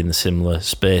might be in the similar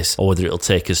space, or whether it'll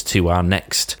take us to our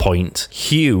next point.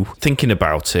 Hugh, thinking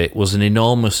about it, was an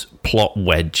enormous plot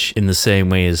wedge in the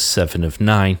same way as 7 of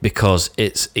 9, because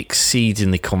it's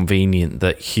exceedingly convenient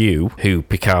that Hugh, who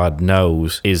Picard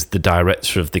knows is the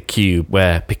director of the cube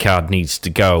where Picard needs to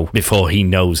go before he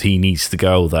knows he needs to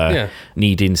go there,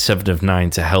 needing 7 of 9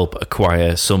 to help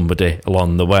acquire somebody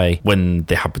along the way when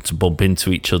they happen to bump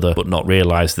into each other but not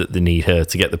realise that they need her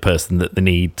to get the person that they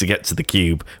need to get to the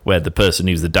cube, where the person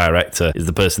who's the director is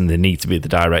the person they need to be the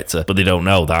director, but they don't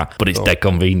know that, but it's dead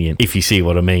convenient, if you see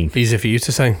what I mean. Easy for you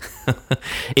to say.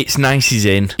 It's nice he's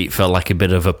in. It felt like a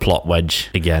bit of a plot wedge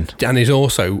again. And he's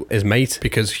also his mate,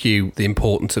 because Hugh, the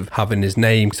importance of having his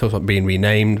name, he talks about being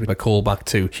renamed, a callback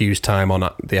to Hugh's time on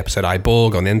the episode I,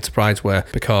 Borg on the Enterprise, where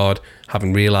Picard,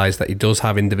 having realised that he does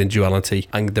have individuality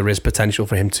and there is potential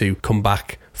for him to come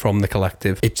back from the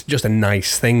collective. It's just a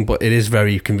nice thing, but it is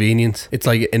very convenient. It's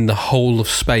like in the whole of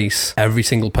space, every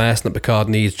single person that Picard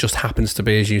needs just happens to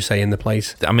be, as you say, in the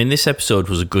place. I mean, this episode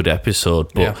was a good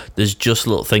episode, but there's just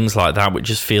little things like that which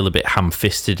just feel a bit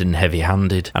ham-fisted and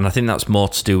heavy-handed. And I think that's more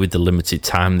to do with the limited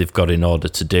time they've got in order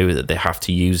to do it, that they have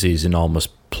to use these enormous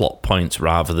plot points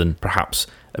rather than perhaps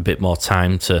a bit more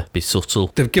time to be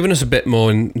subtle. They've given us a bit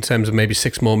more in terms of maybe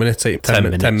 6 more minutes. 10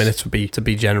 minutes. 10 minutes would be to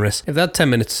be generous. If they had 10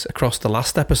 minutes across the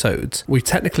last episodes, we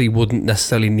technically wouldn't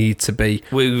necessarily need to be...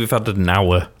 We've had an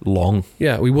hour long.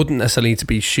 Yeah, we wouldn't necessarily need to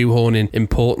be shoehorning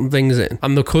important things in.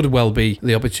 And there could well be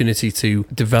the opportunity to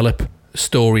develop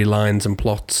storylines and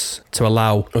plots to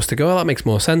allow us to go, oh, that makes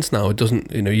more sense now. It doesn't,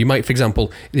 you might, for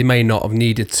example, they may not have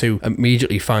needed to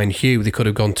immediately find Hugh. They could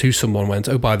have gone to someone and went,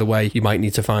 oh, by the way, you might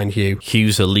need to find Hugh.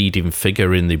 Hugh's a leading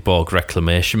figure in the Borg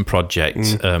reclamation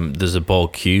project. There's a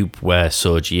Borg cube where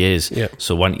Soji is. Yeah.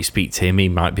 So why don't you speak to him? He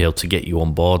might be able to get you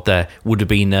on board there. Would have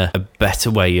been a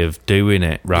better way of doing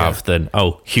it rather than,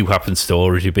 Hugh happens to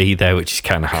already be there, which is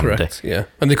kind of handy. Correct, yeah.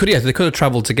 And they could have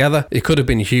travelled together. It could have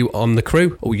been Hugh on the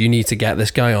crew. Oh, you need to get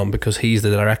this guy on because he's the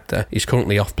director. He's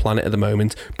currently off planet at the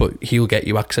moment, but he'll get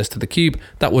you access to the cube.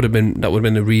 That would have been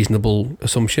a reasonable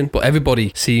assumption. But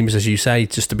everybody seems, as you say,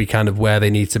 just to be kind of where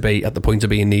they need to be at the point of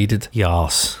being needed.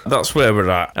 Yes. That's where we're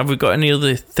at. Have we got any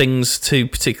other things to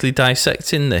particularly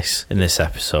dissect in this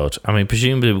episode? I mean,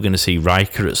 presumably we're going to see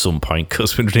Riker at some point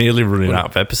because we're nearly running out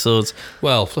of episodes.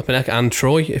 Well, flipping heck, and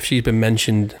Troy, if she's been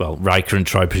mentioned. Well, Riker and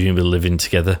Troy presumably living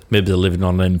together. Maybe they're living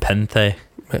on Penthe.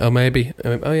 Oh, maybe.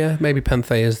 Maybe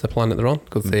Penthe is the planet they're on.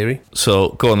 Good theory.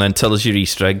 So, go on then, tell us your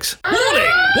Easter eggs.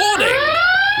 Warning!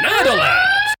 Nerd alert!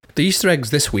 The Easter eggs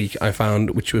this week I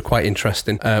found, which were quite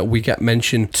interesting. We get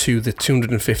mentioned to the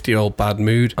 250-year-old bad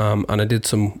mood, and I did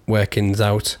some workings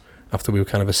out after we were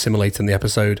kind of assimilating the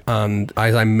episode. And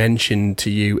as I mentioned to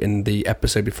you in the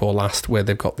episode before last, where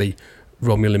they've got the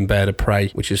Romulan bird of prey,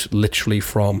 which is literally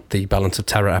from the Balance of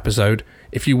Terror episode.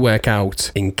 If you work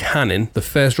out in canon, the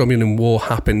first Romulan War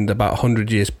happened about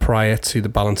 100 years prior to the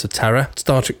Balance of Terror.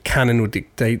 Star Trek canon would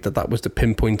dictate that was the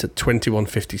pinpoint at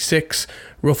 2156,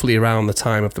 roughly around the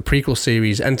time of the prequel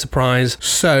series Enterprise.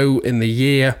 So in the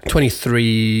year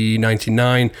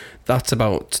 2399, that's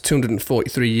about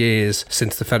 243 years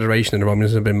since the Federation and the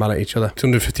Romulans have been mad at each other.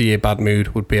 250-year bad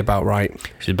mood would be about right.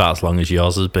 Which is about as long as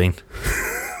yours has been.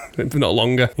 If not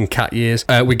longer, in cat years.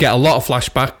 We get a lot of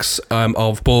flashbacks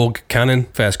of Borg canon,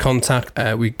 First Contact.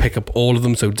 We pick up all of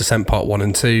them, so Descent Part 1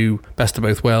 and 2, Best of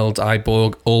Both Worlds,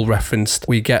 iBorg, all referenced.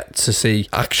 We get to see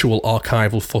actual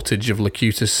archival footage of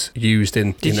Locutus used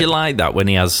in... Did you like that when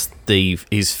he has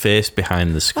his face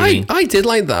behind the screen? I did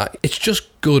like that. It's just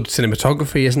good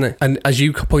cinematography, isn't it? And as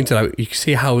you pointed out, you can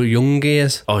see how young he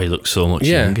is. Oh, he looked so much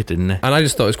younger, didn't he? And I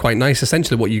just thought it was quite nice.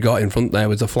 Essentially what you got in front there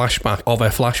was a flashback of a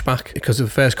flashback, because the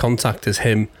First Contact is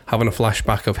him having a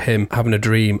flashback of him having a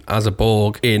dream as a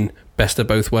Borg in Best of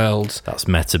Both Worlds. That's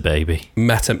meta, baby.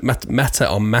 Meta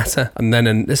on meta. And then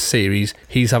in this series,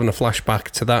 he's having a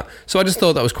flashback to that. So I just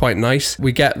thought that was quite nice.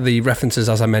 We get the references,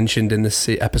 as I mentioned, in this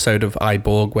episode of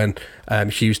iBorg when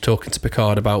Hugh's talking to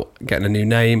Picard about getting a new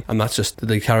name, and that's just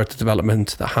the character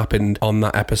development that happened on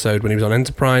that episode when he was on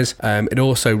Enterprise. It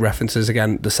also references,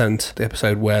 again, Descent, the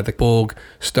episode where the Borg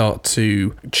start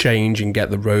to change and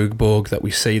get the rogue Borg that we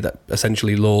see that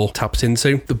essentially Lore taps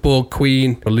into. The Borg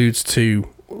Queen alludes to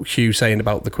Hugh saying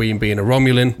about the Queen being a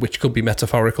Romulan, which could be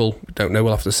metaphorical. We don't know,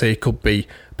 we'll have to see. It could be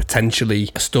potentially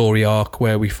a story arc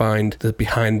where we find the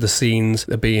behind the scenes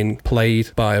are being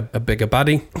played by a bigger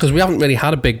baddie, because we haven't really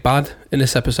had a big bad in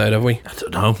this episode, have we? I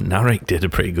don't know. Narek did a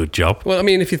pretty good job. Well, I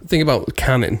mean, if you think about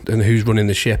canon and who's running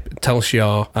the ship, Tal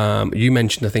Shiar, you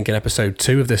mentioned, I think, in episode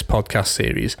 2 of this podcast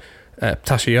series,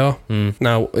 Tasha Yar.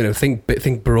 Now,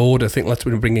 think broader. Think, let's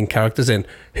bring in characters in.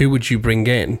 Who would you bring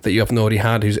in that you haven't already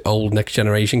had, who's old Next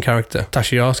Generation character?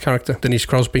 Tasha Yar's character, Denise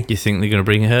Crosby. You think they're going to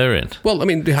bring her in? Well, I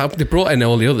mean, they brought in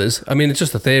all the others. I mean, it's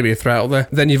just a theory throughout there.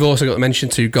 Then you've also got to mention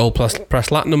to Gold Press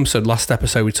Platinum. So last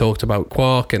episode we talked about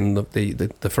Quark and the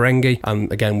Ferengi,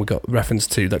 and again we got reference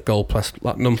to that Gold Press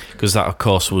Platinum, because that, of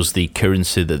course, was the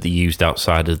currency that they used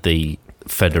outside of the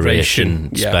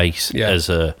Federation space as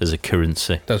a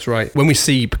currency. That's right. When we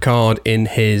see Picard in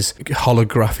his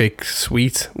holographic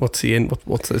suite, what's he in?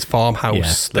 What's his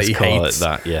farmhouse that he hates?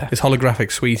 His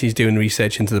holographic suite. He's doing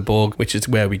research into the Borg, which is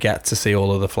where we get to see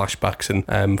all of the flashbacks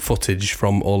and footage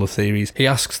from all the series. He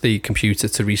asks the computer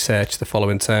to research the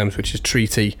following terms, which is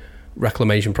treaty,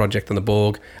 reclamation project, and the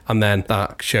Borg, and then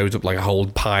that shows up like a whole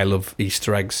pile of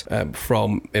Easter eggs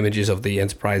from images of the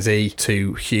Enterprise E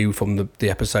to Hugh from the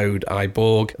episode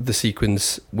iBorg. The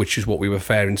sequence, which is what we were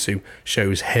referring to,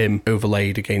 shows him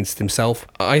overlaid against himself.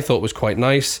 I thought was quite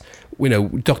nice. You know,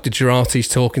 Dr. Jurati's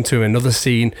talking to him in another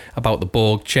scene about the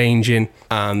Borg changing,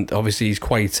 and obviously he's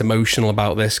quite emotional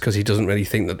about this because he doesn't really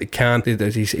think that they can.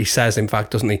 He says, in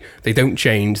fact, doesn't he, they don't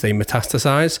change, they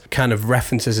metastasize. Kind of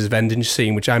references his vending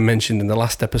scene, which I mentioned in the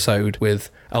last episode with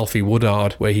Alfie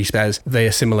Woodard, where he says they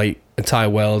assimilate entire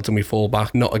world and we fall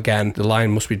back. Not again. The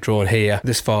line must be drawn here,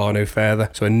 this far, no further.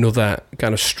 So another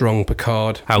kind of strong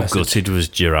Picard How message. gutted was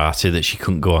Jurati that she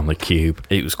couldn't go on the cube?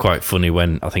 It was quite funny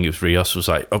when I think it was Rios was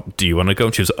like, "Oh, do you want to go?"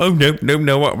 And she was like, "Oh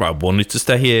no, I wanted to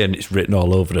stay here." And it's written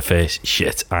all over the face,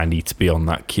 "Shit, I need to be on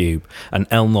that cube." And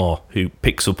Elnor, who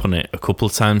picks up on it a couple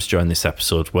of times during this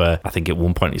episode, where I think at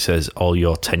one point he says, "All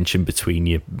your tension between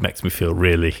you makes me feel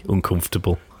really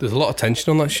uncomfortable." There's a lot of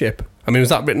tension on that ship. I mean, was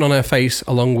that written on her face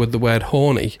along with the word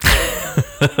horny?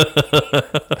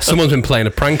 Someone's been playing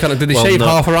a prank on it. Did they shave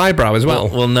half her eyebrow as well?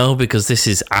 Well, no, because this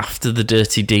is after the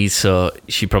dirty deed, so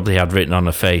she probably had written on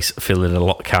her face, "Feeling a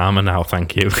lot calmer now,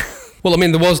 thank you." Well, I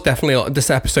mean, there was definitely... This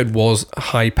episode was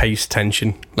high-paced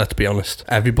tension, let's be honest.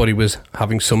 Everybody was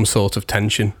having some sort of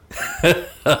tension.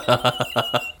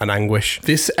 And anguish.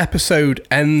 This episode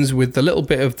ends with a little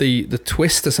bit of the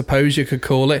twist, I suppose you could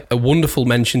call it. A wonderful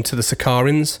mention to the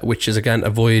Sakarins, which is, again,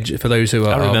 a voyage for those who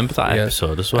are... I remember that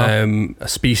episode as well. A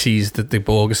species that the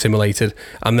Borg assimilated.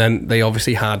 And then they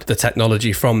obviously had the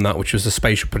technology from that, which was the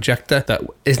spatial projector that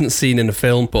isn't seen in the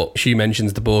film, but she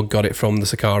mentions the Borg got it from the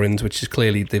Sakarins, which is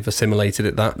clearly they've assimilated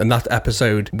it that. And that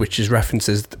episode, which is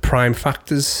references the Prime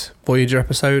Factors Voyager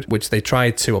episode, which they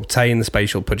tried to obtain the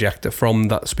spatial projector from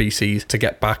that species to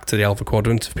get back to the Alpha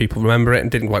Quadrant, if people remember it, and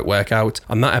didn't quite work out.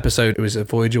 And that episode, it was a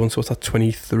Voyager one, so what's that,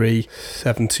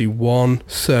 2371.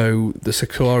 So the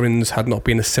Sakarins had not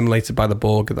been assimilated by the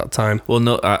Borg at that time. Well,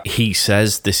 no, he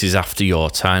says this is after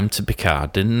your time to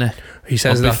Picard, didn't he? He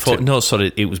says that before, no,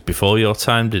 sorry, it was before your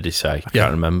time, did he say? I can't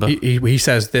remember. He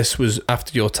says this was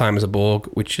after your time as a Borg,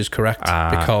 which is correct,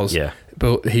 because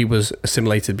but he was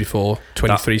assimilated before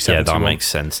 2371. Yeah, that makes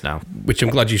sense now. Which I'm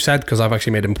glad you said, because I've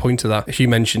actually made a point of that. He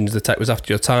mentioned the tech was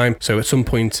after your time, so at some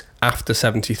point after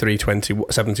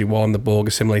 7371, the Borg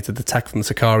assimilated the tech from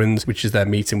the Sakarins, which is their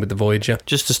meeting with the Voyager.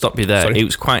 Just to stop you there, Sorry? It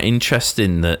was quite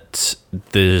interesting that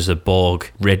there's a Borg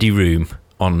ready room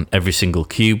on every single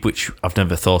cube, which I've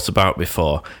never thought about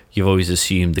before. You've always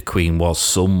assumed the Queen was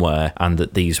somewhere and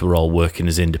that these were all working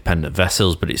as independent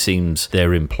vessels, but it seems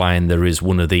they're implying there is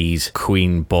one of these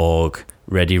Queen Borg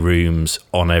ready rooms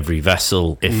on every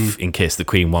vessel if in case the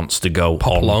Queen wants to go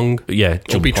along,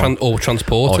 jump or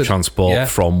transported, or transport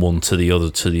from one to the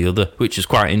other, which is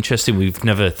quite interesting. We've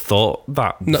never thought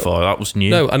that before. That was new.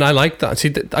 No, and I like that.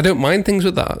 See, I don't mind things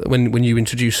with that when you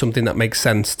introduce something that makes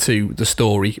sense to the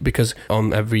story, because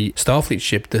on every Starfleet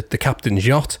ship, the captain's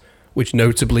yacht, which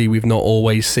notably we've not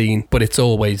always seen, but it's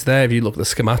always there. If you look at the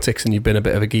schematics and you've been a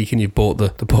bit of a geek and you've bought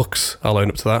the books, I'll own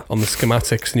up to that, on the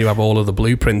schematics, and you have all of the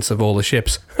blueprints of all the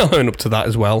ships, I'll own up to that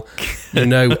as well. You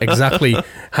know exactly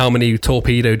how many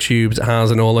torpedo tubes it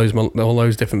has and all those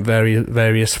different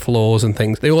various floors and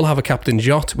things. They all have a captain's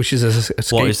yacht, which is a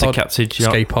escape What is pod. the captain's yacht?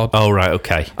 Escape pod. Oh, right,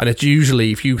 okay. And it's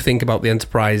usually, if you think about the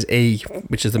Enterprise E,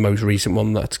 which is the most recent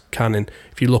one that's canon,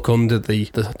 if you look under the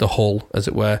hull, as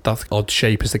it were, that odd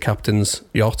shape is the captain's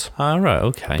yacht. All right,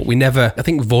 okay. But we never, I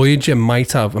think Voyager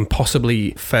might have, and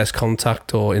possibly First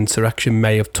Contact or Insurrection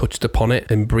may have touched upon it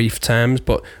in brief terms,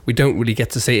 but we don't really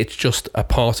get to see it. It's just a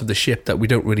part of the ship that we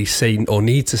don't really see or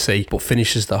need to see, but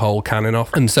finishes the whole canon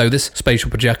off. And so this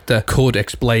spatial projector could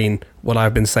explain what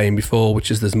I've been saying before, which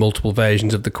is there's multiple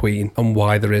versions of the Queen, and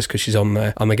why there is, because she's on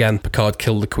there. And again, Picard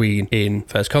killed the Queen in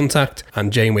First Contact,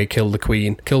 and Janeway killed her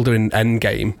in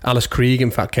Endgame. Alice Krieg,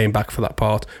 in fact, came back for that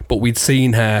part, but we'd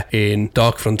seen her in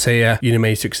Dark Frontier,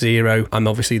 Unimatrix Zero, and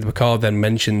obviously the Picard then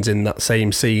mentions in that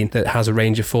same scene that it has a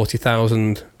range of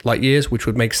 40,000 light years, which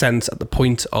would make sense at the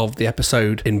point of the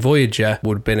episode in Voyager,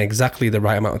 would have been exactly the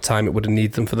right amount of time it would have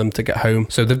needed them for them to get home.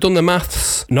 So they've done the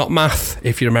maths, not math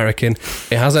if you're American.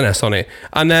 It has an S on it.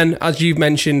 And then, as you've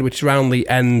mentioned, which roundly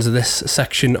ends this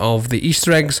section of the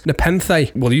Easter eggs,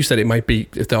 Nepenthe. Well, you said it might be,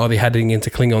 are they heading into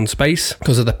Klingon space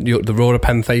because of the Rora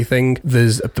Penthe thing?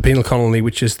 There's the penal colony,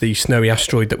 which is the snowy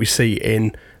asteroid that we see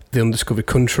in the Undiscovered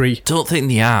Country. Don't think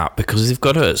they are, because they've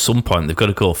got to, at some point, they've got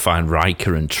to go find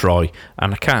Riker and Troy,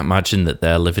 and I can't imagine that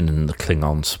they're living in the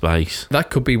Klingon space. That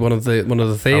could be one of the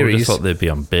theories. I would have thought they'd be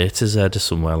on Beta Z or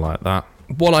somewhere like that.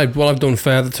 What I've done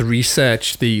further to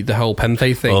research the whole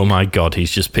Penthe thing. Oh my God,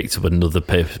 he's just picked up another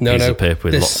piece of paper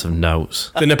with lots of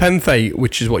notes. The Nepenthe,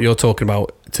 which is what you're talking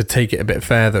about, to take it a bit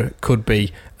further, could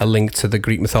be a link to the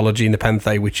Greek mythology.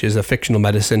 Nepenthe, which is a fictional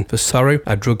medicine for sorrow,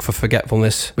 a drug for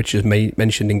forgetfulness, which is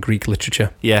mentioned in Greek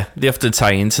literature. Yeah, they have to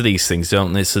tie into these things,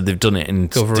 don't they? So they've done it in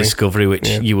Discovery, which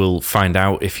you will find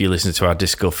out if you listen to our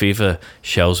Disco Fever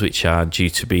shows, which are due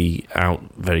to be out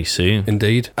very soon.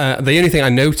 Indeed. The only thing I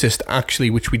noticed, actually,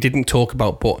 which we didn't talk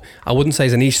about, but I wouldn't say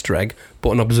is an Easter egg,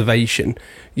 but an observation.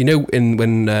 You know,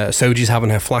 when Soji's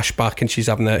having her flashback and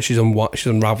she's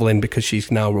unraveling because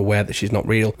she's now aware that she's not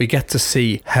real, we get to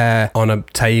see hair on a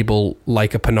table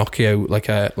like a Pinocchio, like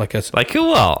a Like a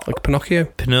what? like Pinocchio.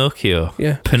 Pinocchio.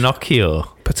 Yeah. Pinocchio.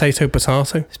 Potato.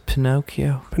 It's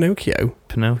Pinocchio. Pinocchio.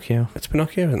 Pinocchio. It's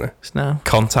Pinocchio, isn't it? It's now.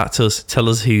 Contact us. Tell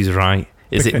us who's right.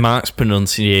 Is Okay. it Mark's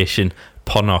pronunciation,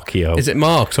 Pinocchio? Is it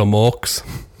Marks or Morks?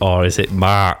 Or is it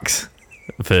Mark's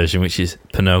version, which is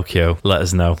Pinocchio? Let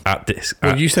us know.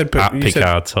 Well, you said at you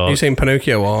Picard said, Talk. you saying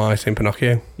Pinocchio or I saying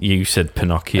Pinocchio? You said I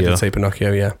Pinocchio. did say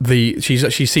Pinocchio, yeah.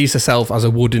 She sees herself as a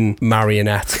wooden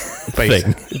marionette,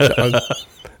 basically.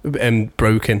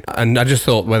 Broken, and I just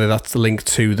thought whether that's the link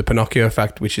to the Pinocchio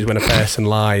effect, which is when a person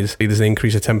lies, there's an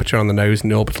increase of temperature on the nose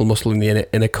and the orbital muscle in the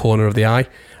inner corner of the eye.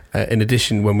 In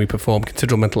addition, when we perform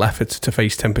considerable mental efforts to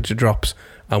face temperature drops,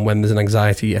 and when there's an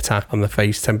anxiety attack on the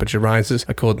face, temperature rises,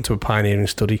 according to a pioneering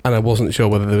study. And I wasn't sure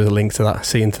whether there was a link to that,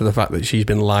 seeing to the fact that she's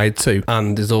been lied to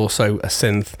and is also a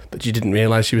synth, that she didn't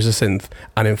realise she was a synth.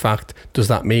 And in fact, does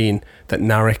that mean that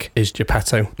Narek is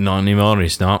Geppetto? Not anymore,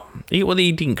 he's not. He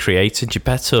didn't create it.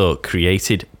 Geppetto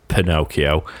created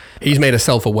Pinocchio. He's made her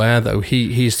self-aware, though.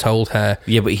 He's told her...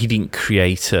 Yeah, but he didn't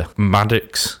create her.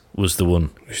 Maddox was the one.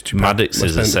 Maddox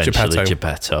is essentially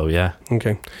Geppetto, yeah.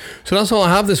 Okay. So that's all I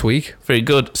have this week. Very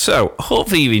good. So,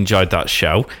 hopefully you enjoyed that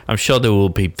show. I'm sure there will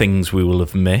be things we will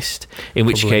have missed. In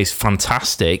which case,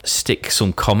 fantastic. Stick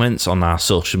some comments on our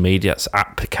social media. It's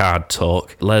at Picard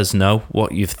Talk. Let us know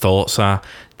what your thoughts are.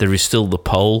 There is still the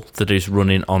poll that is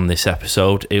running on this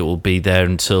episode. It will be there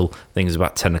until I think it's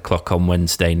about 10 o'clock on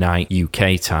Wednesday night,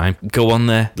 UK time. Go on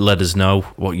there. Let us know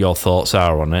what your thoughts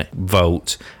are on it.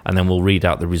 Vote. And then we'll read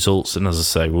out the results. And as I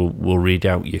say, we'll read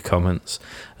out your comments.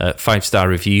 5-star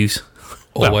reviews.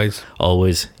 Always. Well,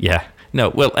 always, yeah. No,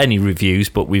 well, any reviews,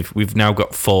 but we've now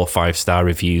got 4 5-star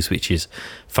reviews, which is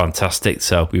fantastic.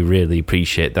 So we really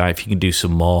appreciate that. If you can do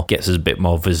some more, gets us a bit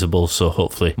more visible. So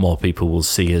hopefully more people will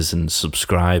see us and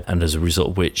subscribe, and as a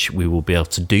result of which we will be able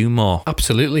to do more.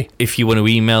 Absolutely. If you want to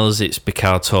email us, it's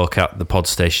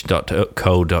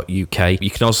picardtalk@thepodstation.co.uk. You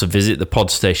can also visit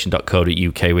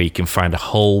thepodstation.co.uk, where you can find a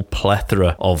whole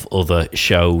plethora of other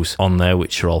shows on there,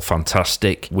 which are all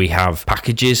fantastic. We have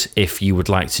packages if you would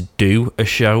like to do a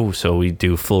show. So we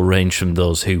do a full range from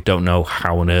those who don't know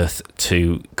how on earth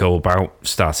to go about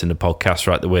starting a podcast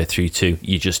right the way through to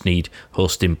you just need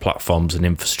hosting platforms and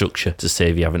infrastructure to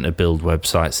save you having to build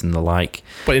websites and the like.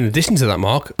 But in addition to that,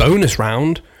 Mark, bonus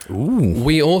round,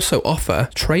 we also offer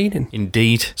training.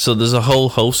 Indeed. So there's a whole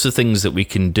host of things that we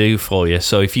can do for you.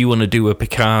 So if you want to do a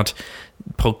Picard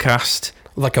podcast,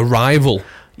 Like a rival.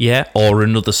 yeah, or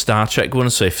another Star Trek one.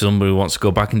 So if somebody wants to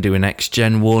go back and do a Next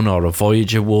Gen one, or a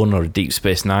Voyager one, or a Deep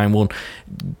Space Nine one,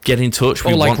 get in touch.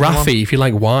 Or like Raffi, if you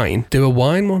like wine, do a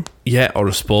wine one. Yeah, or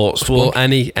a sports Or one.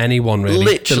 anyone really.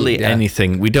 Literally Yeah.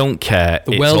 anything. We don't care.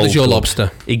 The It's world all is your good.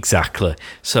 lobster. Exactly.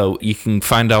 So you can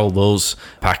find all those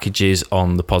packages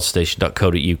on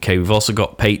thepodstation.co.uk. We've also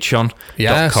got patreon.com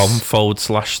Yes.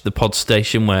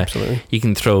 /thepodstation, where Absolutely. you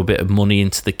can throw a bit of money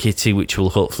into the kitty, which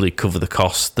will hopefully cover the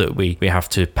costs that we have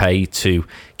to pay to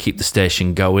keep the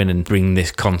station going and bring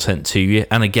this content to you.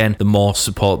 And again, the more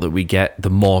support that we get,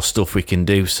 the more stuff we can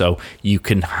do. So you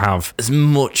can have as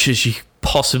much as you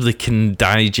possibly can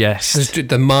digest.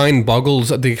 The mind boggles.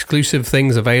 The exclusive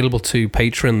things available to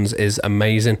patrons is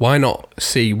amazing. Why not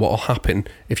see what will happen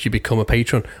if you become a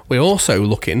patron? We're also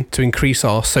looking to increase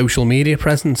our social media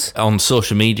presence. On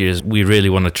social media, we really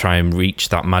want to try and reach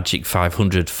that magic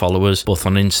 500 followers, both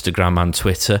on Instagram and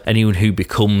Twitter. Anyone who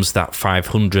becomes that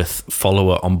 500th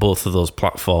follower on both of those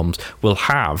platforms will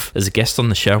have as a guest on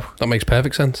the show. That makes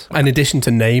perfect sense. In addition to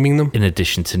naming them, In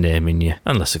addition to naming you,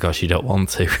 unless of course you don't want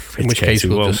to. in which case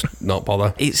we'll just not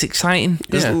bother. It's exciting.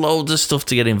 There's Yeah. loads of stuff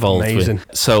to get involved Amazing.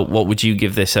 with. So what would you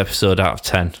give this episode out of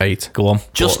 10? 8. Go on.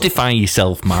 Justify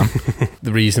yourself, man.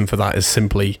 The reason for that is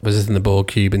simply visiting the Borg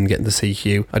Cube and getting to see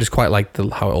Hugh. I just quite like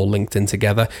how it all linked in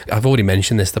together. I've already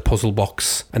mentioned this, the puzzle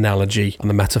box analogy and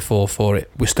the metaphor for it.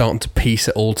 We're starting to piece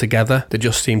it all together. There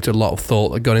just seemed to a lot of thought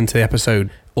that got into the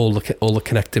episode. All the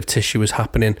connective tissue was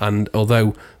happening, and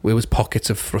although there was pockets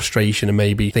of frustration and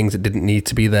maybe things that didn't need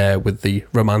to be there with the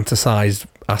romanticized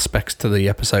aspects to the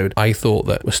episode, I thought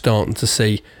that we're starting to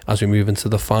see, as we move into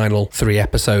the final 3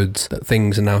 episodes, that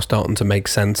things are now starting to make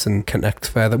sense and connect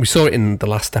further. We saw it in the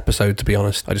last episode, to be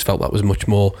honest. I just felt that was much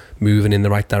more moving in the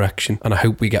right direction, and I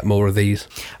hope we get more of these.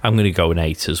 I'm going to go an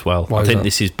 8 as well. Why I is think that?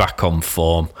 this is back on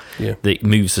form. Yeah. It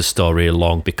moves the story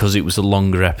along. Because it was a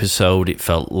longer episode, it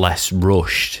felt less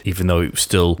rushed, even though it was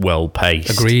still well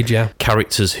paced. Agreed, yeah.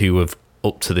 Characters who have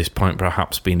up to this point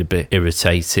perhaps been a bit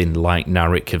irritating, like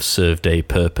Narek, have served a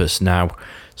purpose now.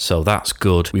 So that's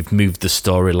good. We've moved the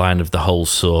storyline of the whole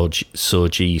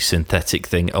Soji synthetic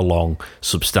thing along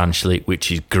substantially,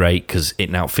 which is great because it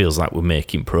now feels like we're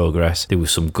making progress. There were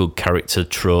some good character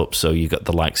tropes. So you got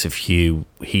the likes of Hugh.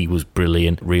 He was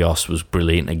brilliant. Rios was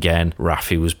brilliant again.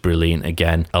 Raffi was brilliant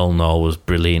again. Elnor was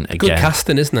brilliant again. Good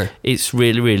casting, isn't it? It's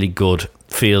really, really good.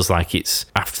 Feels like it's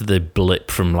after the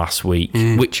blip from last week,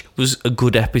 which was a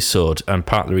good episode, and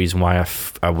part of the reason why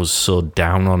I was so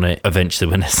down on it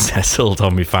eventually when I settled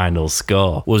on my final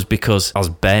score was because, as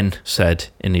Ben said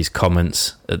in his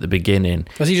comments at the beginning,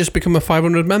 has he just become a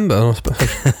 500 member?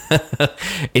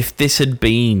 If this had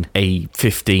been a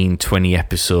 15-20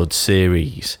 episode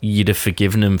series, you'd have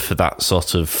forgiven him for that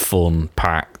sort of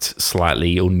fun-packed,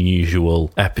 slightly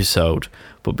unusual episode,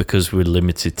 but because we're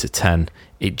limited to 10,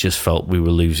 it just felt we were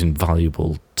losing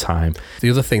valuable time. The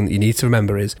other thing that you need to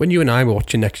remember is when you and I were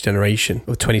watching Next Generation,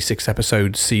 a 26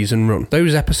 episode season run,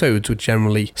 those episodes were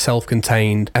generally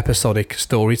self-contained, episodic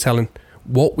storytelling.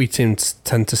 What we tend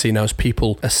to see now is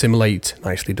people assimilate,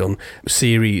 nicely done,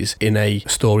 series in a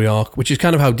story arc, which is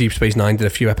kind of how Deep Space Nine did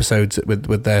a few episodes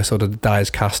with their sort of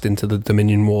Dyer's cast into the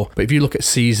Dominion War. But if you look at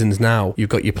seasons now, you've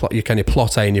got your kind of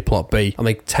plot A and your plot B, and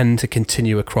they tend to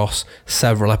continue across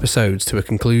several episodes to a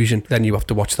conclusion. Then you have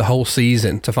to watch the whole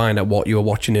season to find out what you were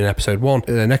watching in episode 1.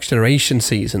 The Next Generation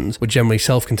seasons were generally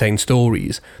self-contained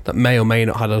stories that may or may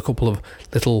not have a couple of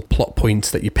little plot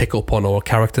points that you pick up on, or a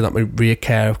character that may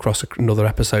reoccur across another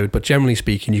episode, but generally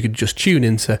speaking, you could just tune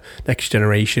into Next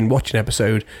Generation, watch an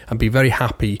episode, and be very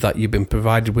happy that you've been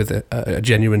provided with a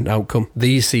genuine outcome.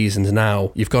 These seasons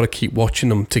now, you've got to keep watching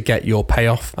them to get your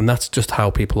payoff, and that's just how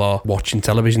people are watching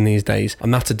television these days,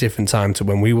 and that's a different time to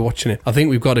when we were watching it. I think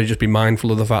we've got to just be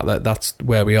mindful of the fact that that's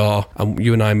where we are, and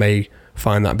you and I may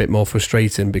find that a bit more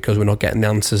frustrating because we're not getting the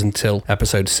answers until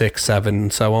episode 6, 7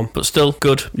 and so on. But still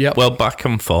good. Yep. Well back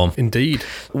on form. Indeed.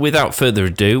 Without further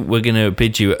ado, we're going to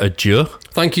bid you adieu.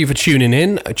 Thank you for tuning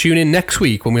in. Tune in next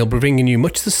week when we'll be bringing you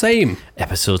much the same.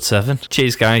 Episode 7.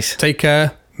 Cheers, guys. Take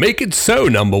care. Make it so,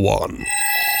 number 1.